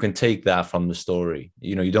you can take that from the story.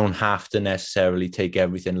 You don't have to necessarily take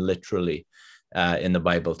everything literally in the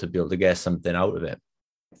Bible to be able to get something out of it.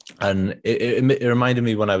 And it reminded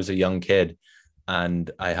me when I was a young kid,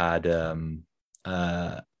 and I had an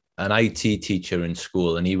IT teacher in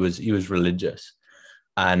school, and he was religious.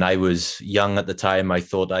 And I was young at the time. I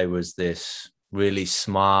thought I was this really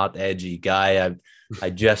smart, edgy guy. I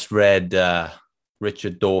just read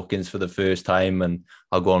Richard Dawkins for the first time, and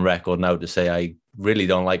I'll go on record now to say I really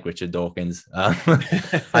don't like Richard Dawkins.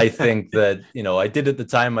 I think that, I did at the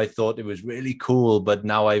time, I thought it was really cool, but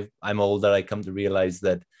now I'm older, I come to realize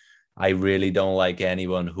that I really don't like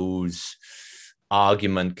anyone who's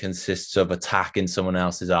argument consists of attacking someone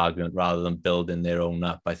else's argument rather than building their own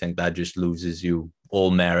up, I think that just loses you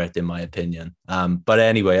all merit, in my opinion. But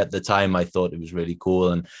anyway, at the time, I thought it was really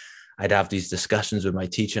cool. And I'd have these discussions with my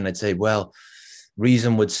teacher and I'd say, well,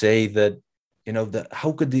 reason would say that, you know, that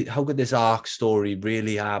how could this ark story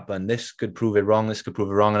really happen? This could prove it wrong. This could prove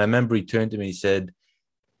it wrong. And I remember he turned to me, he said,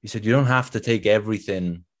 you don't have to take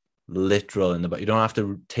everything literal in the Bible. You don't have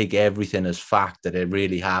to take everything as fact that it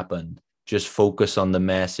really happened. Just focus on the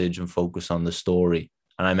message and focus on the story.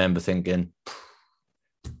 And I remember thinking,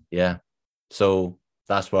 yeah. So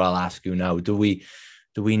that's what I'll ask you now. Do we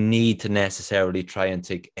need to necessarily try and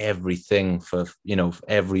take everything for, you know,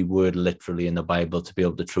 every word literally in the Bible to be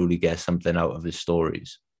able to truly get something out of his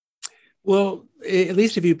stories? Well, at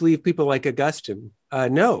least if you believe people like Augustine,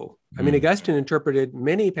 no. I mean, Augustine interpreted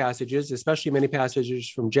many passages, especially many passages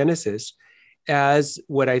from Genesis, as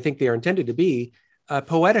what I think they are intended to be,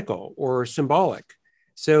 poetical or symbolic.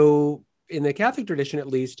 So in the Catholic tradition, at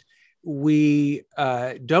least, we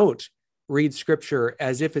don't read scripture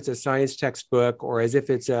as if it's a science textbook or as if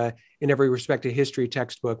it's in every respect, a history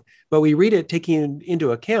textbook, but we read it taking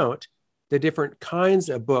into account the different kinds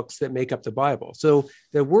of books that make up the Bible. So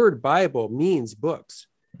the word Bible means books.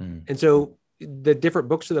 And so the different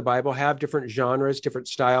books of the Bible have different genres, different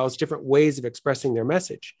styles, different ways of expressing their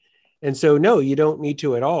message. And so, no, you don't need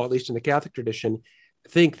to at all, at least in the Catholic tradition,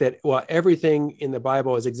 think that, well, everything in the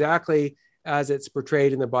Bible is exactly as it's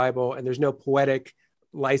portrayed in the Bible, and there's no poetic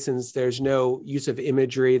license, there's no use of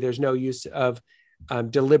imagery, there's no use of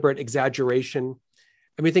deliberate exaggeration.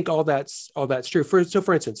 I mean, I think all that's true. For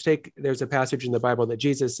instance, there's a passage in the Bible that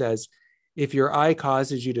Jesus says, if your eye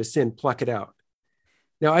causes you to sin, pluck it out.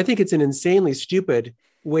 Now, I think it's an insanely stupid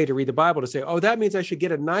way to read the Bible to say, oh, that means I should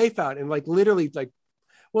get a knife out and literally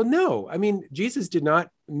well, no. I mean, Jesus did not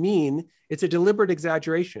mean, it's a deliberate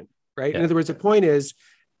exaggeration, right? Yeah. In other words, the point is,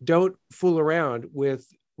 don't fool around with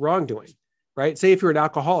wrongdoing, right? Say if you're an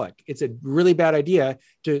alcoholic, it's a really bad idea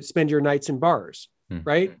to spend your nights in bars,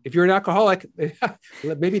 right? If you're an alcoholic,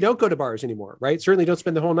 maybe don't go to bars anymore, right? Certainly don't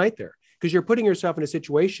spend the whole night there, because you're putting yourself in a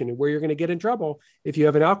situation where you're going to get in trouble if you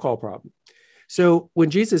have an alcohol problem. So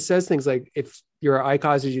when Jesus says things like, if your eye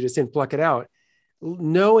causes you to sin, pluck it out,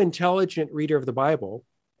 no intelligent reader of the Bible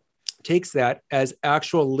takes that as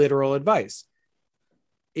actual literal advice.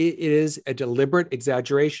 It is a deliberate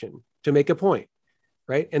exaggeration to make a point,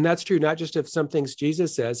 right? And that's true not just of some things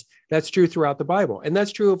Jesus says, that's true throughout the Bible. And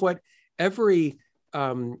that's true of what every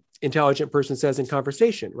intelligent person says in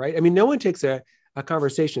conversation, right? I mean, no one takes a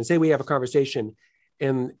conversation, say we have a conversation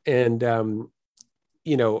and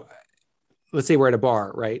you know, let's say we're at a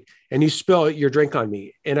bar, right? And you spill your drink on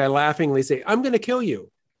me and I laughingly say, I'm going to kill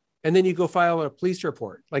you. And then you go file a police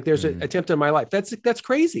report. Like there's an attempt on my life. That's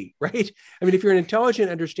crazy, right? I mean, if you're an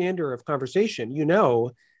intelligent understander of conversation, you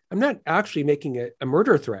know, I'm not actually making a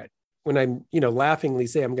murder threat when I'm, you know, laughingly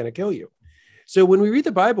say I'm going to kill you. So when we read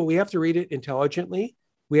the Bible, we have to read it intelligently.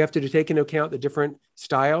 We have to take into account the different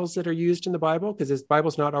styles that are used in the Bible, because this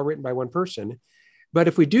Bible's not all written by one person. But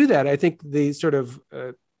if we do that, I think the sort of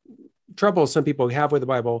troubles some people have with the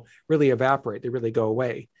Bible really evaporate. They really go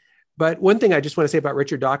away. But one thing I just want to say about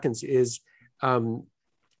Richard Dawkins is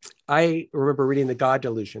I remember reading The God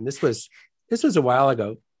Delusion. This was a while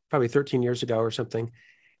ago, probably 13 years ago or something.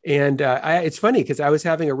 And it's funny because I was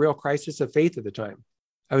having a real crisis of faith at the time.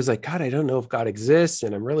 I was like, God, I don't know if God exists,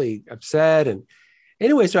 and I'm really upset. And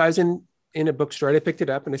anyway, so I was in a bookstore, and I picked it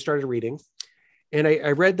up and I started reading. And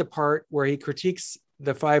I read the part where he critiques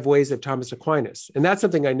the 5 ways of Thomas Aquinas. And that's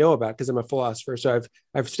something I know about because I'm a philosopher. So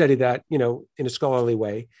I've studied that, you know, in a scholarly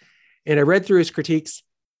way. And I read through his critiques,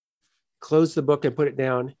 closed the book and put it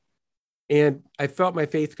down. And I felt my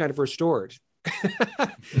faith kind of restored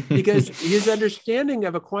because his understanding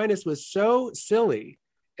of Aquinas was so silly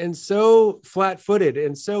and so flat-footed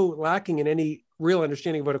and so lacking in any real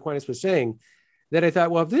understanding of what Aquinas was saying that I thought,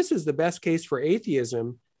 well, if this is the best case for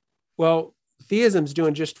atheism, well, theism's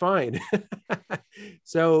doing just fine.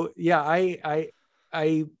 So yeah, I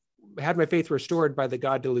had my faith restored by the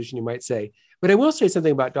God delusion, you might say. But I will say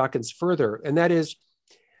something about Dawkins further, and that is,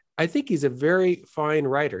 I think he's a very fine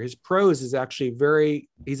writer. His prose is actually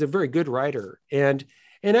he's a very good writer. And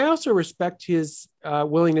I also respect his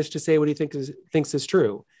willingness to say what he thinks is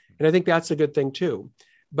true. And I think that's a good thing too.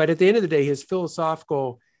 But at the end of the day, his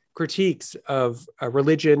philosophical critiques of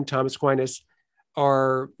religion, Thomas Aquinas,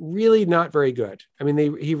 are really not very good. I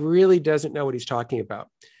mean, he really doesn't know what he's talking about.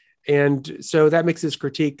 And so that makes his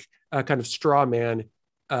critique a kind of straw man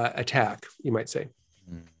attack, you might say.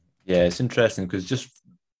 Yeah, it's interesting because just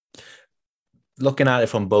looking at it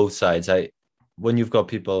from both sides, when you've got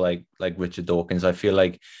people like Richard Dawkins, I feel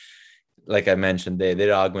like like I mentioned there,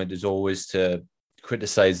 their argument is always to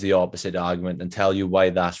criticize the opposite argument and tell you why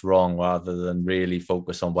that's wrong rather than really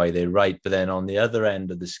focus on why they're right. But then on the other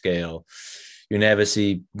end of the scale, you never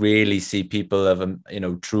really see people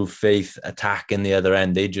of, true faith attacking the other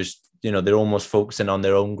end. They just, they're almost focusing on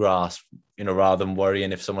their own grass, rather than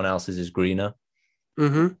worrying if someone else's is greener.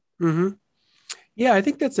 Mm-hmm. Mm-hmm. Yeah, I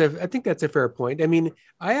think that's a fair point. I mean,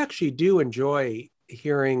 I actually do enjoy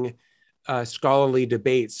hearing scholarly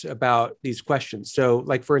debates about these questions. So,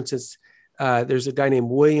 like, for instance, there's a guy named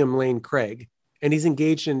William Lane Craig, and he's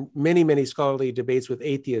engaged in many, many scholarly debates with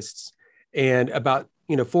atheists and about,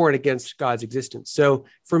 for and against God's existence. So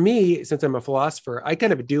for me, since I'm a philosopher, I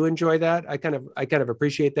kind of do enjoy that. I kind of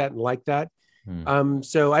appreciate that and like that.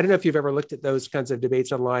 So I don't know if you've ever looked at those kinds of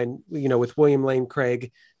debates online, with William Lane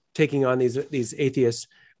Craig taking on these atheists.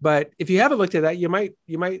 But if you haven't looked at that, you might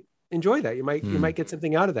enjoy that. You might get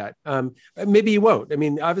something out of that. Maybe you won't. I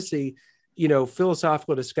mean, obviously,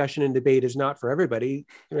 philosophical discussion and debate is not for everybody.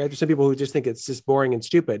 Right? There's some people who just think it's just boring and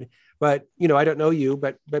stupid. But I don't know you,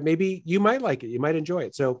 but maybe you might like it. You might enjoy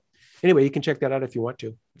it. So anyway, you can check that out if you want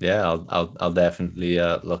to. Yeah, I'll definitely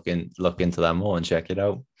look into that more and check it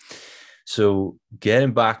out. So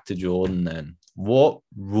getting back to Jordan, then, what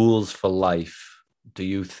rules for life do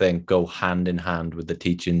you think go hand in hand with the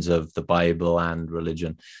teachings of the Bible and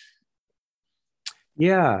religion?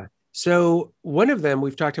 Yeah. So one of them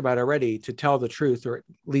we've talked about already, to tell the truth or at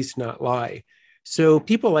least not lie. So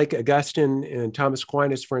people like Augustine and Thomas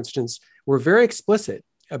Aquinas, for instance, were very explicit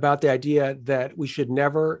about the idea that we should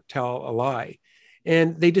never tell a lie.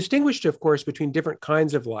 And they distinguished, of course, between different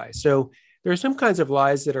kinds of lies. So there are some kinds of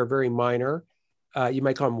lies that are very minor. You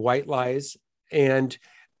might call them white lies. And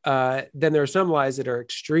then there are some lies that are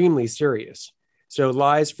extremely serious. So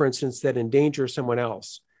lies, for instance, that endanger someone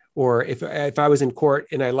else. Or if I was in court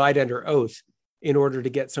and I lied under oath in order to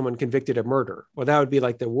get someone convicted of murder, well, that would be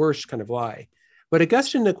like the worst kind of lie. But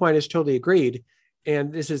Augustine and Aquinas totally agreed,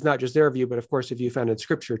 and this is not just their view, but of course, a view found in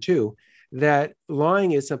Scripture too, that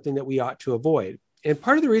lying is something that we ought to avoid. And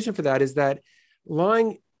part of the reason for that is that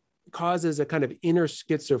lying causes a kind of inner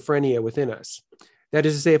schizophrenia within us. That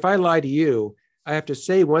is to say, if I lie to you, I have to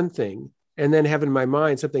say one thing and then have in my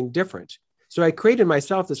mind something different. So I create in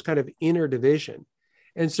myself this kind of inner division.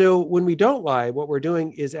 And so when we don't lie, what we're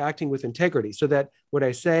doing is acting with integrity, so that what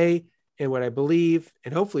I say and what I believe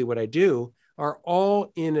and hopefully what I do are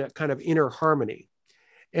all in a kind of inner harmony.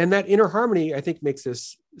 And that inner harmony, I think, makes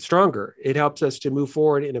us stronger. It helps us to move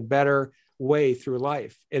forward in a better way through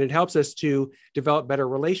life. And it helps us to develop better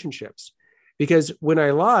relationships. Because when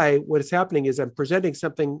I lie, what is happening is I'm presenting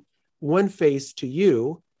something one face to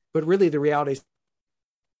you, but really the reality.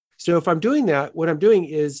 So if I'm doing that, what I'm doing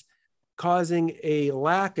is causing a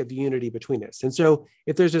lack of unity between us. And so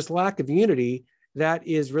if there's this lack of unity, that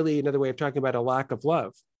is really another way of talking about a lack of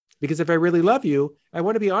love. Because if I really love you, I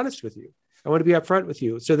want to be honest with you. I want to be upfront with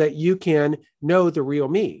you so that you can know the real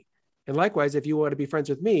me. And likewise, if you want to be friends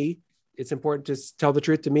with me, it's important to tell the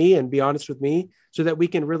truth to me and be honest with me so that we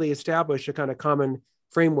can really establish a kind of common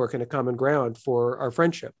framework and a common ground for our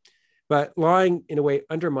friendship. But lying, in a way,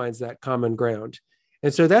 undermines that common ground.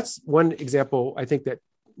 And so that's one example, I think, that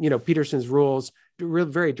Peterson's rules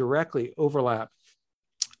very directly overlap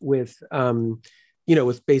with,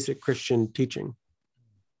 with basic Christian teaching.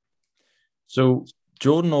 So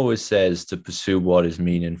Jordan always says to pursue what is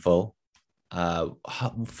meaningful.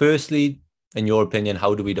 Firstly, in your opinion,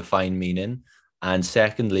 how do we define meaning? And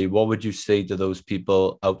secondly, what would you say to those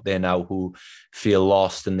people out there now who feel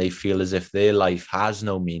lost and they feel as if their life has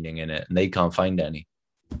no meaning in it and they can't find any?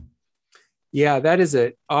 Yeah, that is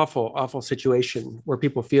an awful, awful situation where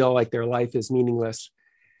people feel like their life is meaningless.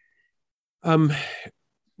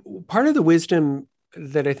 Part of the wisdom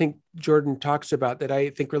that I think Jordan talks about that I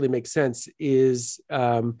think really makes sense is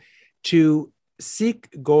to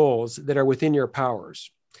seek goals that are within your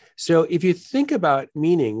powers. So if you think about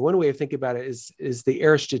meaning, one way of thinking about it is the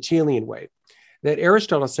Aristotelian way, that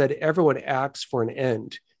Aristotle said everyone acts for an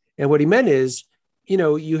end. And what he meant is,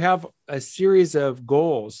 you have a series of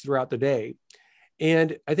goals throughout the day.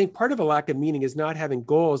 And I think part of a lack of meaning is not having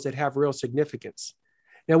goals that have real significance.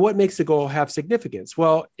 Now, what makes a goal have significance?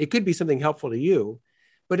 Well, it could be something helpful to you,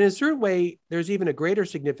 but in a certain way, there's even a greater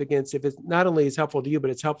significance if it not only is helpful to you,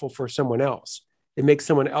 but it's helpful for someone else. It makes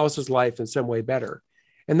someone else's life in some way better.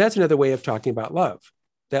 And that's another way of talking about love.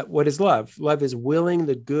 That what is love? Love is willing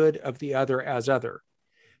the good of the other as other.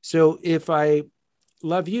 So if I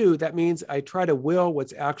love you, that means I try to will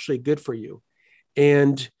what's actually good for you.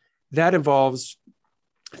 And that involves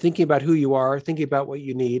thinking about who you are, thinking about what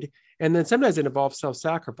you need. And then sometimes it involves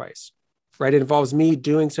self-sacrifice, right? It involves me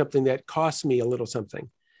doing something that costs me a little something.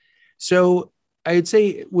 So I'd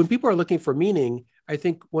say when people are looking for meaning, I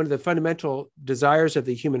think one of the fundamental desires of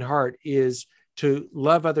the human heart is to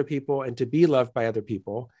love other people and to be loved by other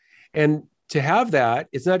people. And to have that,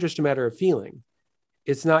 it's not just a matter of feeling.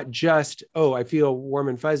 It's not just, oh, I feel warm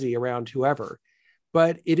and fuzzy around whoever,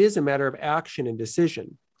 but it is a matter of action and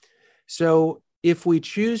decision. So if we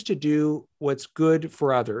choose to do what's good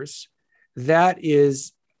for others, that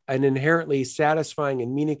is an inherently satisfying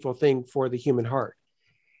and meaningful thing for the human heart.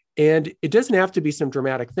 And it doesn't have to be some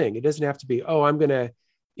dramatic thing. It doesn't have to be, oh, I'm going to,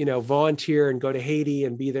 volunteer and go to Haiti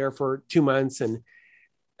and be there for 2 months. And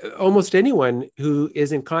almost anyone who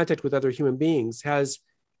is in contact with other human beings has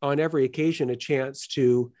on every occasion a chance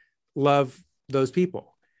to love those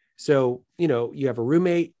people. So, you have a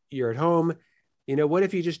roommate, you're at home, what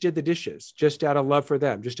if you just did the dishes just out of love for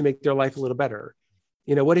them, just to make their life a little better?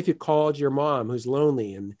 What if you called your mom who's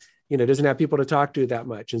lonely and, doesn't have people to talk to that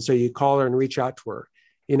much. And so you call her and reach out to her.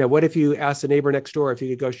 What if you asked the neighbor next door if you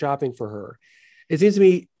could go shopping for her? It seems to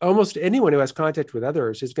me almost anyone who has contact with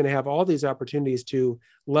others is going to have all these opportunities to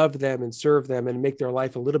love them and serve them and make their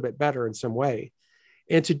life a little bit better in some way.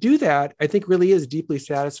 And to do that, I think really is deeply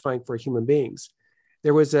satisfying for human beings.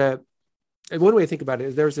 There was one way to think about it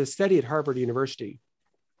is there was a study at Harvard University,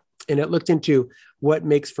 and it looked into what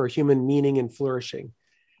makes for human meaning and flourishing.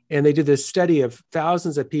 And they did this study of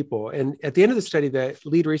thousands of people. And at the end of the study, the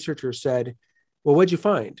lead researcher said, well, what'd you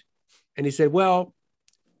find? And he said, well,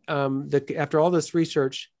 after all this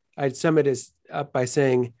research, I'd sum it up by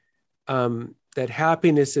saying that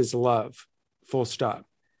happiness is love, full stop.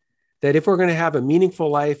 That if we're going to have a meaningful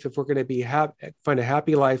life, if we're going to find a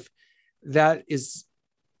happy life, that is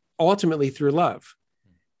ultimately through love.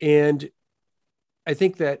 And I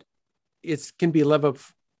think that it can be love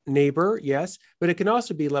of neighbor, yes, but it can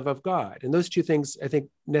also be love of God. And those two things, I think,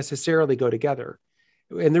 necessarily go together.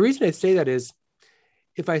 And the reason I say that is,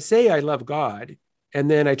 if I say I love God, and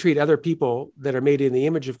then I treat other people that are made in the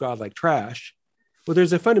image of God like trash, well,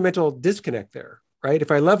 there's a fundamental disconnect there, right?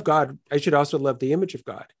 If I love God, I should also love the image of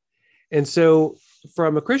God. And so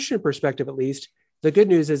from a Christian perspective, at least, the good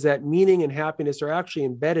news is that meaning and happiness are actually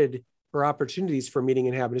embedded, or opportunities for meaning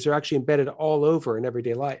and happiness are actually embedded all over in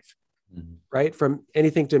everyday life, right? From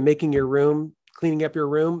anything to making your room, cleaning up your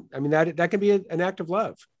room. I mean, that can be an act of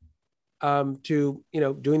love, to,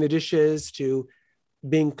 doing the dishes, to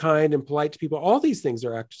being kind and polite to people. All these things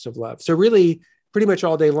are acts of love. So really, pretty much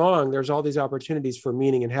all day long, there's all these opportunities for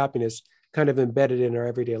meaning and happiness kind of embedded in our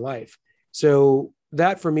everyday life. So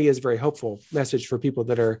that for me is a very hopeful message for people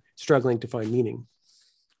that are struggling to find meaning.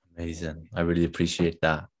 Amazing. I really appreciate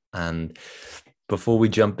that. And before we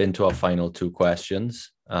jump into our final two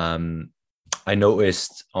questions, I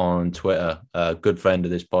noticed on Twitter, a good friend of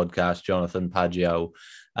this podcast, Jonathan Pagiao,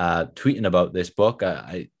 tweeting about this book.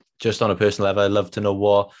 I just on a personal level, I'd love to know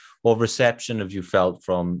what reception have you felt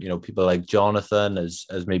from, people like Jonathan, as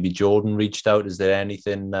maybe Jordan reached out? Is there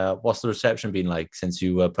anything, what's the reception been like since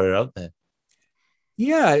you put it out there?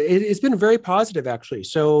 Yeah, it's been very positive, actually.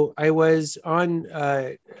 So I was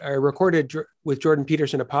I recorded with Jordan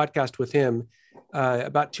Peterson, a podcast with him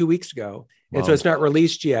about 2 weeks ago. And so it's not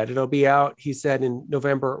released yet. It'll be out, he said, in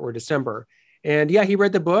November or December. And yeah, he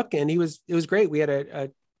read the book and it was great. We had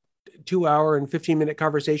a 2 hour and 15-minute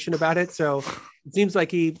conversation about it. So it seems like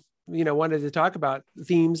he, wanted to talk about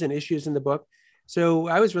themes and issues in the book. So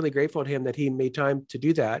I was really grateful to him that he made time to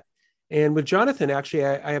do that. And with Jonathan, actually,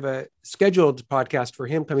 I have a scheduled podcast for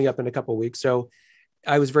him coming up in a couple of weeks. So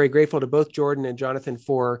I was very grateful to both Jordan and Jonathan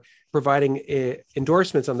for providing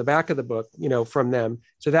endorsements on the back of the book, from them.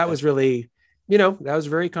 So that was really, that was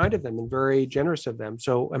very kind of them and very generous of them.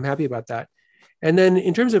 So I'm happy about that. And then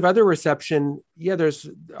in terms of other reception, yeah, there's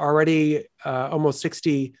already almost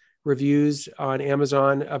 60 reviews on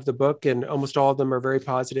Amazon of the book, and almost all of them are very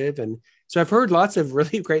positive. And so I've heard lots of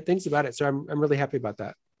really great things about it. So I'm really happy about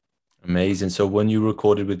that. Amazing. So when you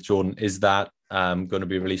recorded with Jordan, is that going to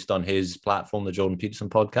be released on his platform, the Jordan Peterson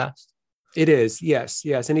podcast? It is. Yes.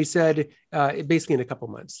 And he said basically in a couple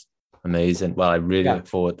months. Amazing. Well, I really look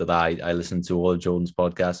forward to that. I listen to all of Jordan's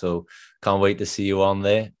podcasts, so can't wait to see you on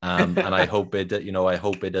there. And I hope it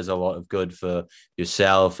does a lot of good for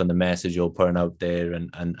yourself and the message you're putting out there,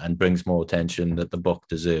 and brings more attention that the book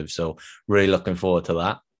deserves. So really looking forward to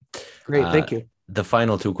that. Great. Thank you. The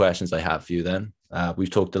final two questions I have for you then. We've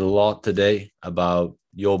talked a lot today about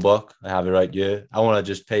your book. I have it right here. I want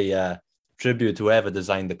to just pay tribute to whoever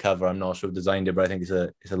designed the cover. I'm not sure who designed it, but I think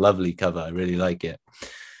it's a lovely cover. I really like it.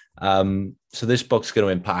 So this book's going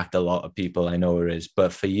to impact a lot of people. I know it is.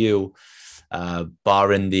 But for you,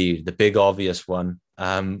 barring the big obvious one,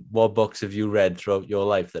 what books have you read throughout your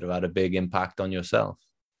life that have had a big impact on yourself?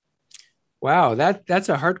 Wow, that's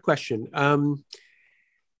a hard question.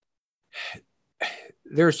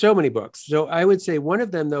 There are so many books. So I would say one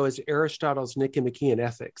of them, though, is Aristotle's Nicomachean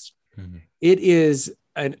Ethics. Mm-hmm. It is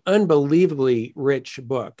an unbelievably rich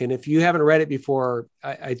book. And if you haven't read it before,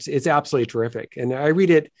 it's absolutely terrific. And I read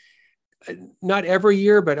it not every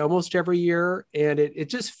year, but almost every year. And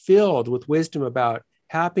it's just filled with wisdom about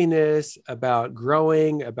happiness, about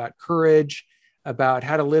growing, about courage, about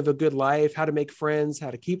how to live a good life, how to make friends,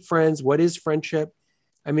 how to keep friends, what is friendship.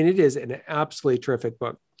 I mean, it is an absolutely terrific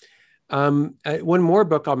book. One more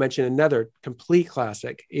book I'll mention, another complete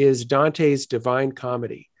classic, is Dante's Divine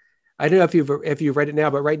Comedy. I don't know if you've read it now,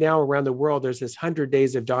 but right now around the world, there's this 100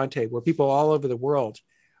 Days of Dante where people all over the world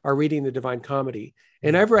are reading the Divine Comedy.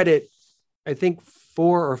 And I've read it, I think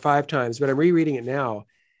 4 or 5 times, but I'm rereading it now.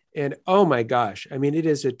 And oh my gosh, I mean, it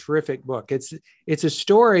is a terrific book. It's a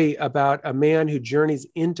story about a man who journeys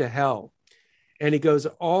into hell, and he goes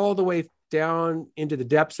all the way down into the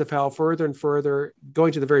depths of hell, further and further,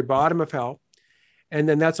 going to the very bottom of hell. And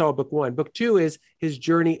then that's all book 1. Book 2 is his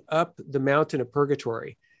journey up the mountain of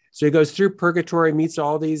purgatory. So he goes through purgatory, meets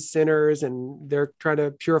all these sinners, and they're trying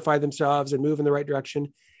to purify themselves and move in the right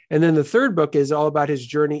direction. And then the 3rd book is all about his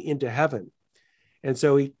journey into heaven. And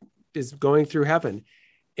so he is going through heaven.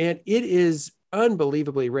 And it is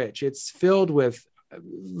unbelievably rich. It's filled with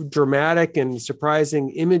dramatic and surprising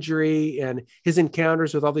imagery, and his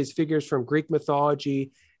encounters with all these figures from Greek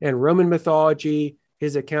mythology and Roman mythology,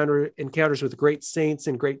 his encounters with great saints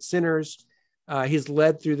and great sinners. He's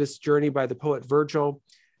led through this journey by the poet Virgil.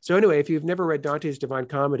 So anyway, if you've never read Dante's Divine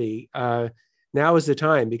Comedy, now is the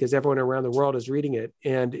time, because everyone around the world is reading it.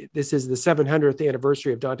 And this is the 700th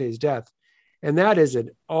anniversary of Dante's death. And that is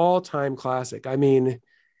an all-time classic. I mean,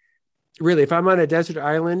 really, if I'm on a desert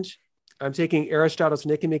island, I'm taking Aristotle's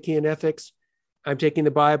Nicomachean Ethics, I'm taking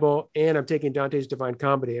the Bible, and I'm taking Dante's Divine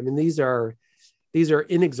Comedy. I mean, these are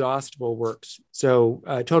inexhaustible works. So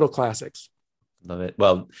total classics. Love it.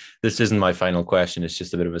 Well, this isn't my final question. It's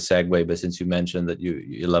just a bit of a segue. But since you mentioned that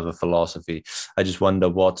you love a philosophy, I just wonder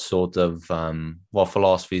what sort of what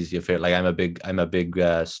philosophies you feel like. I'm a big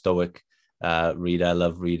Stoic reader. I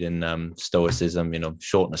love reading Stoicism.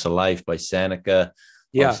 Shortness of Life by Seneca.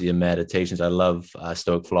 Yeah. Obviously, your Meditations. I love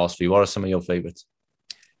Stoic philosophy. What are some of your favorites?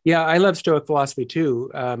 Yeah, I love Stoic philosophy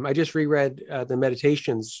too. I just reread the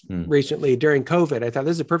Meditations recently during COVID. I thought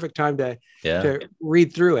this is a perfect time to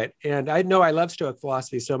read through it. And I know I love Stoic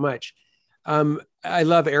philosophy so much. I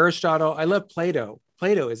love Aristotle. I love Plato.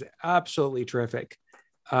 Plato is absolutely terrific.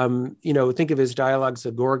 Think of his dialogues,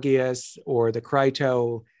 the Gorgias or the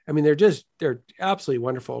Crito. I mean, they're absolutely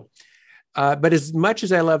wonderful. But as much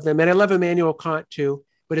as I love them, and I love Immanuel Kant too,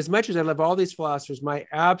 but as much as I love all these philosophers, my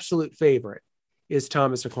absolute favorite is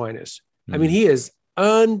Thomas Aquinas. I mean, he is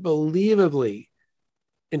unbelievably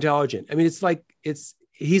intelligent. I mean,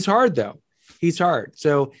 he's hard though. He's hard.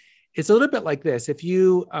 So it's a little bit like this. If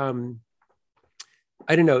you, I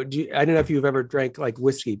don't know if you've ever drank like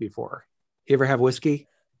whiskey before. You ever have whiskey?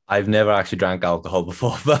 I've never actually drank alcohol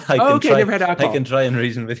before, but never had alcohol. I can try and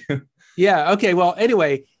reason with you. Yeah. Okay. Well,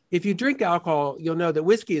 anyway, if you drink alcohol, you'll know that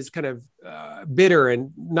whiskey is kind of bitter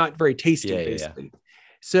and not very tasty, basically. Yeah.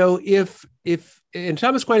 So and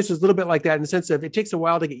Thomas Aquinas is a little bit like that in the sense of it takes a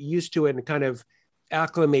while to get used to it and kind of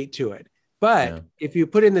acclimate to it. But if you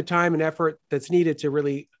put in the time and effort that's needed to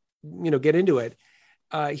really, get into it,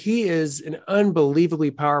 he is an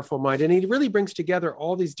unbelievably powerful mind. And he really brings together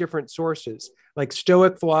all these different sources like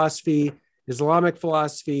Stoic philosophy, Islamic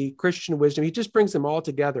philosophy, Christian wisdom. He just brings them all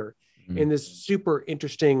together in this super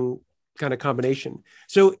interesting kind of combination.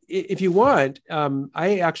 So if you want,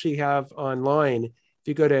 I actually have online, if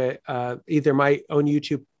you go to either my own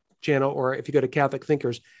YouTube channel or if you go to Catholic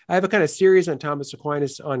Thinkers, I have a kind of series on Thomas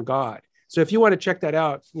Aquinas on God. So if you want to check that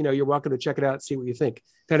out, you're welcome to check it out, see what you think.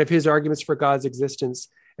 Kind of his arguments for God's existence,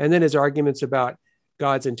 and then his arguments about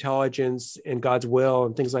God's intelligence and God's will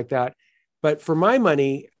and things like that. But for my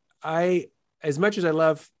money, as much as I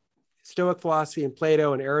love Stoic philosophy and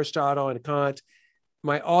Plato and Aristotle and Kant,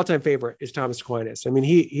 my all-time favorite is Thomas Aquinas. I mean,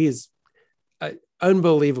 he's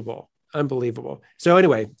unbelievable. So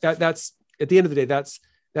anyway, that's at the end of the day,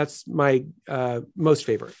 that's my most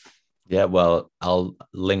favorite. Yeah, well, I'll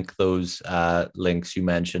link those links you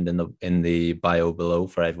mentioned in the bio below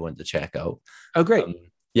for everyone to check out. Oh, great.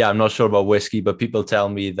 Yeah, I'm not sure about whiskey, but people tell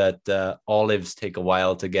me that olives take a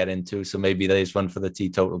while to get into. So maybe there's one for the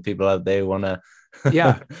teetotal people out there who want to.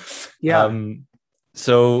 Yeah.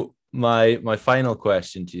 So my final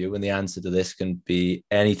question to you, and the answer to this can be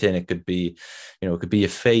anything. It could be, it could be your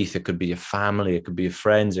faith, it could be your family, it could be your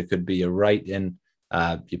friends, it could be your writing.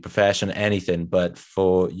 your profession, anything. But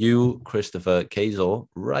for you, Christopher Kazel,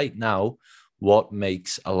 right now, what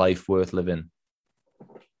makes a life worth living?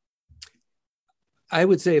 I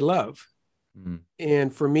would say love.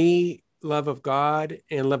 And for me, love of God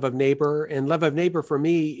and love of neighbor. And love of neighbor for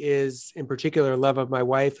me is in particular love of my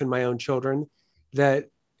wife and my own children, and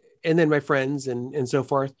then my friends and so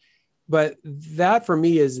forth. But that for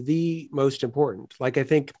me is the most important. Like, I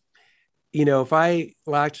think, if I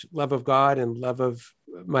lacked love of God and love of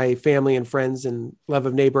my family and friends and love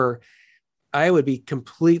of neighbor, I would be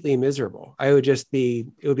completely miserable. It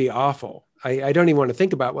would be awful. I don't even want to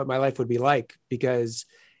think about what my life would be like, because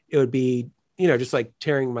it would be, just like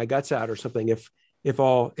tearing my guts out or something. If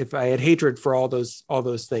I had hatred for all those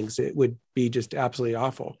things, it would be just absolutely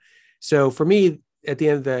awful. So for me, at the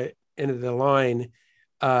end of the line,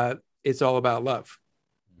 it's all about love.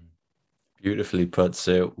 Beautifully put,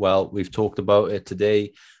 Sue. Well, we've talked about it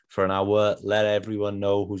today for an hour. Let everyone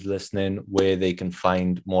know who's listening where they can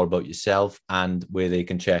find more about yourself and where they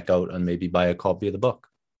can check out and maybe buy a copy of the book.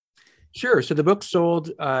 Sure. So the book's sold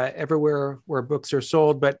everywhere where books are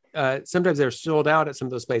sold, but sometimes they're sold out at some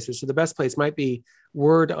of those places. So the best place might be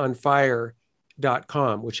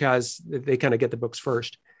wordonfire.com, which they kind of get the books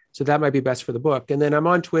first. So that might be best for the book. And then I'm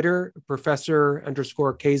on Twitter,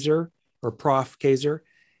 Professor_Kazer or Prof Kazer.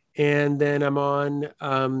 And then I'm on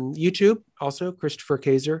YouTube, also Christopher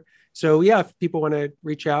Kazer. So yeah, if people want to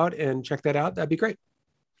reach out and check that out, that'd be great.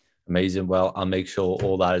 Amazing. Well, I'll make sure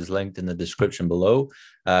all that is linked in the description below.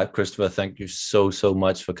 Christopher, thank you so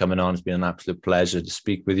much for coming on. It's been an absolute pleasure to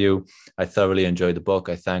speak with you. I thoroughly enjoyed the book.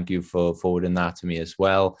 I thank you for forwarding that to me as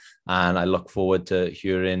well. And I look forward to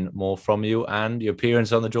hearing more from you and your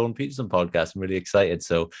appearance on the Jordan Peterson podcast. I'm really excited.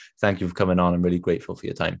 So thank you for coming on. I'm really grateful for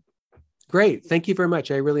your time. Great. Thank you very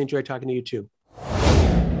much. I really enjoyed talking to you too.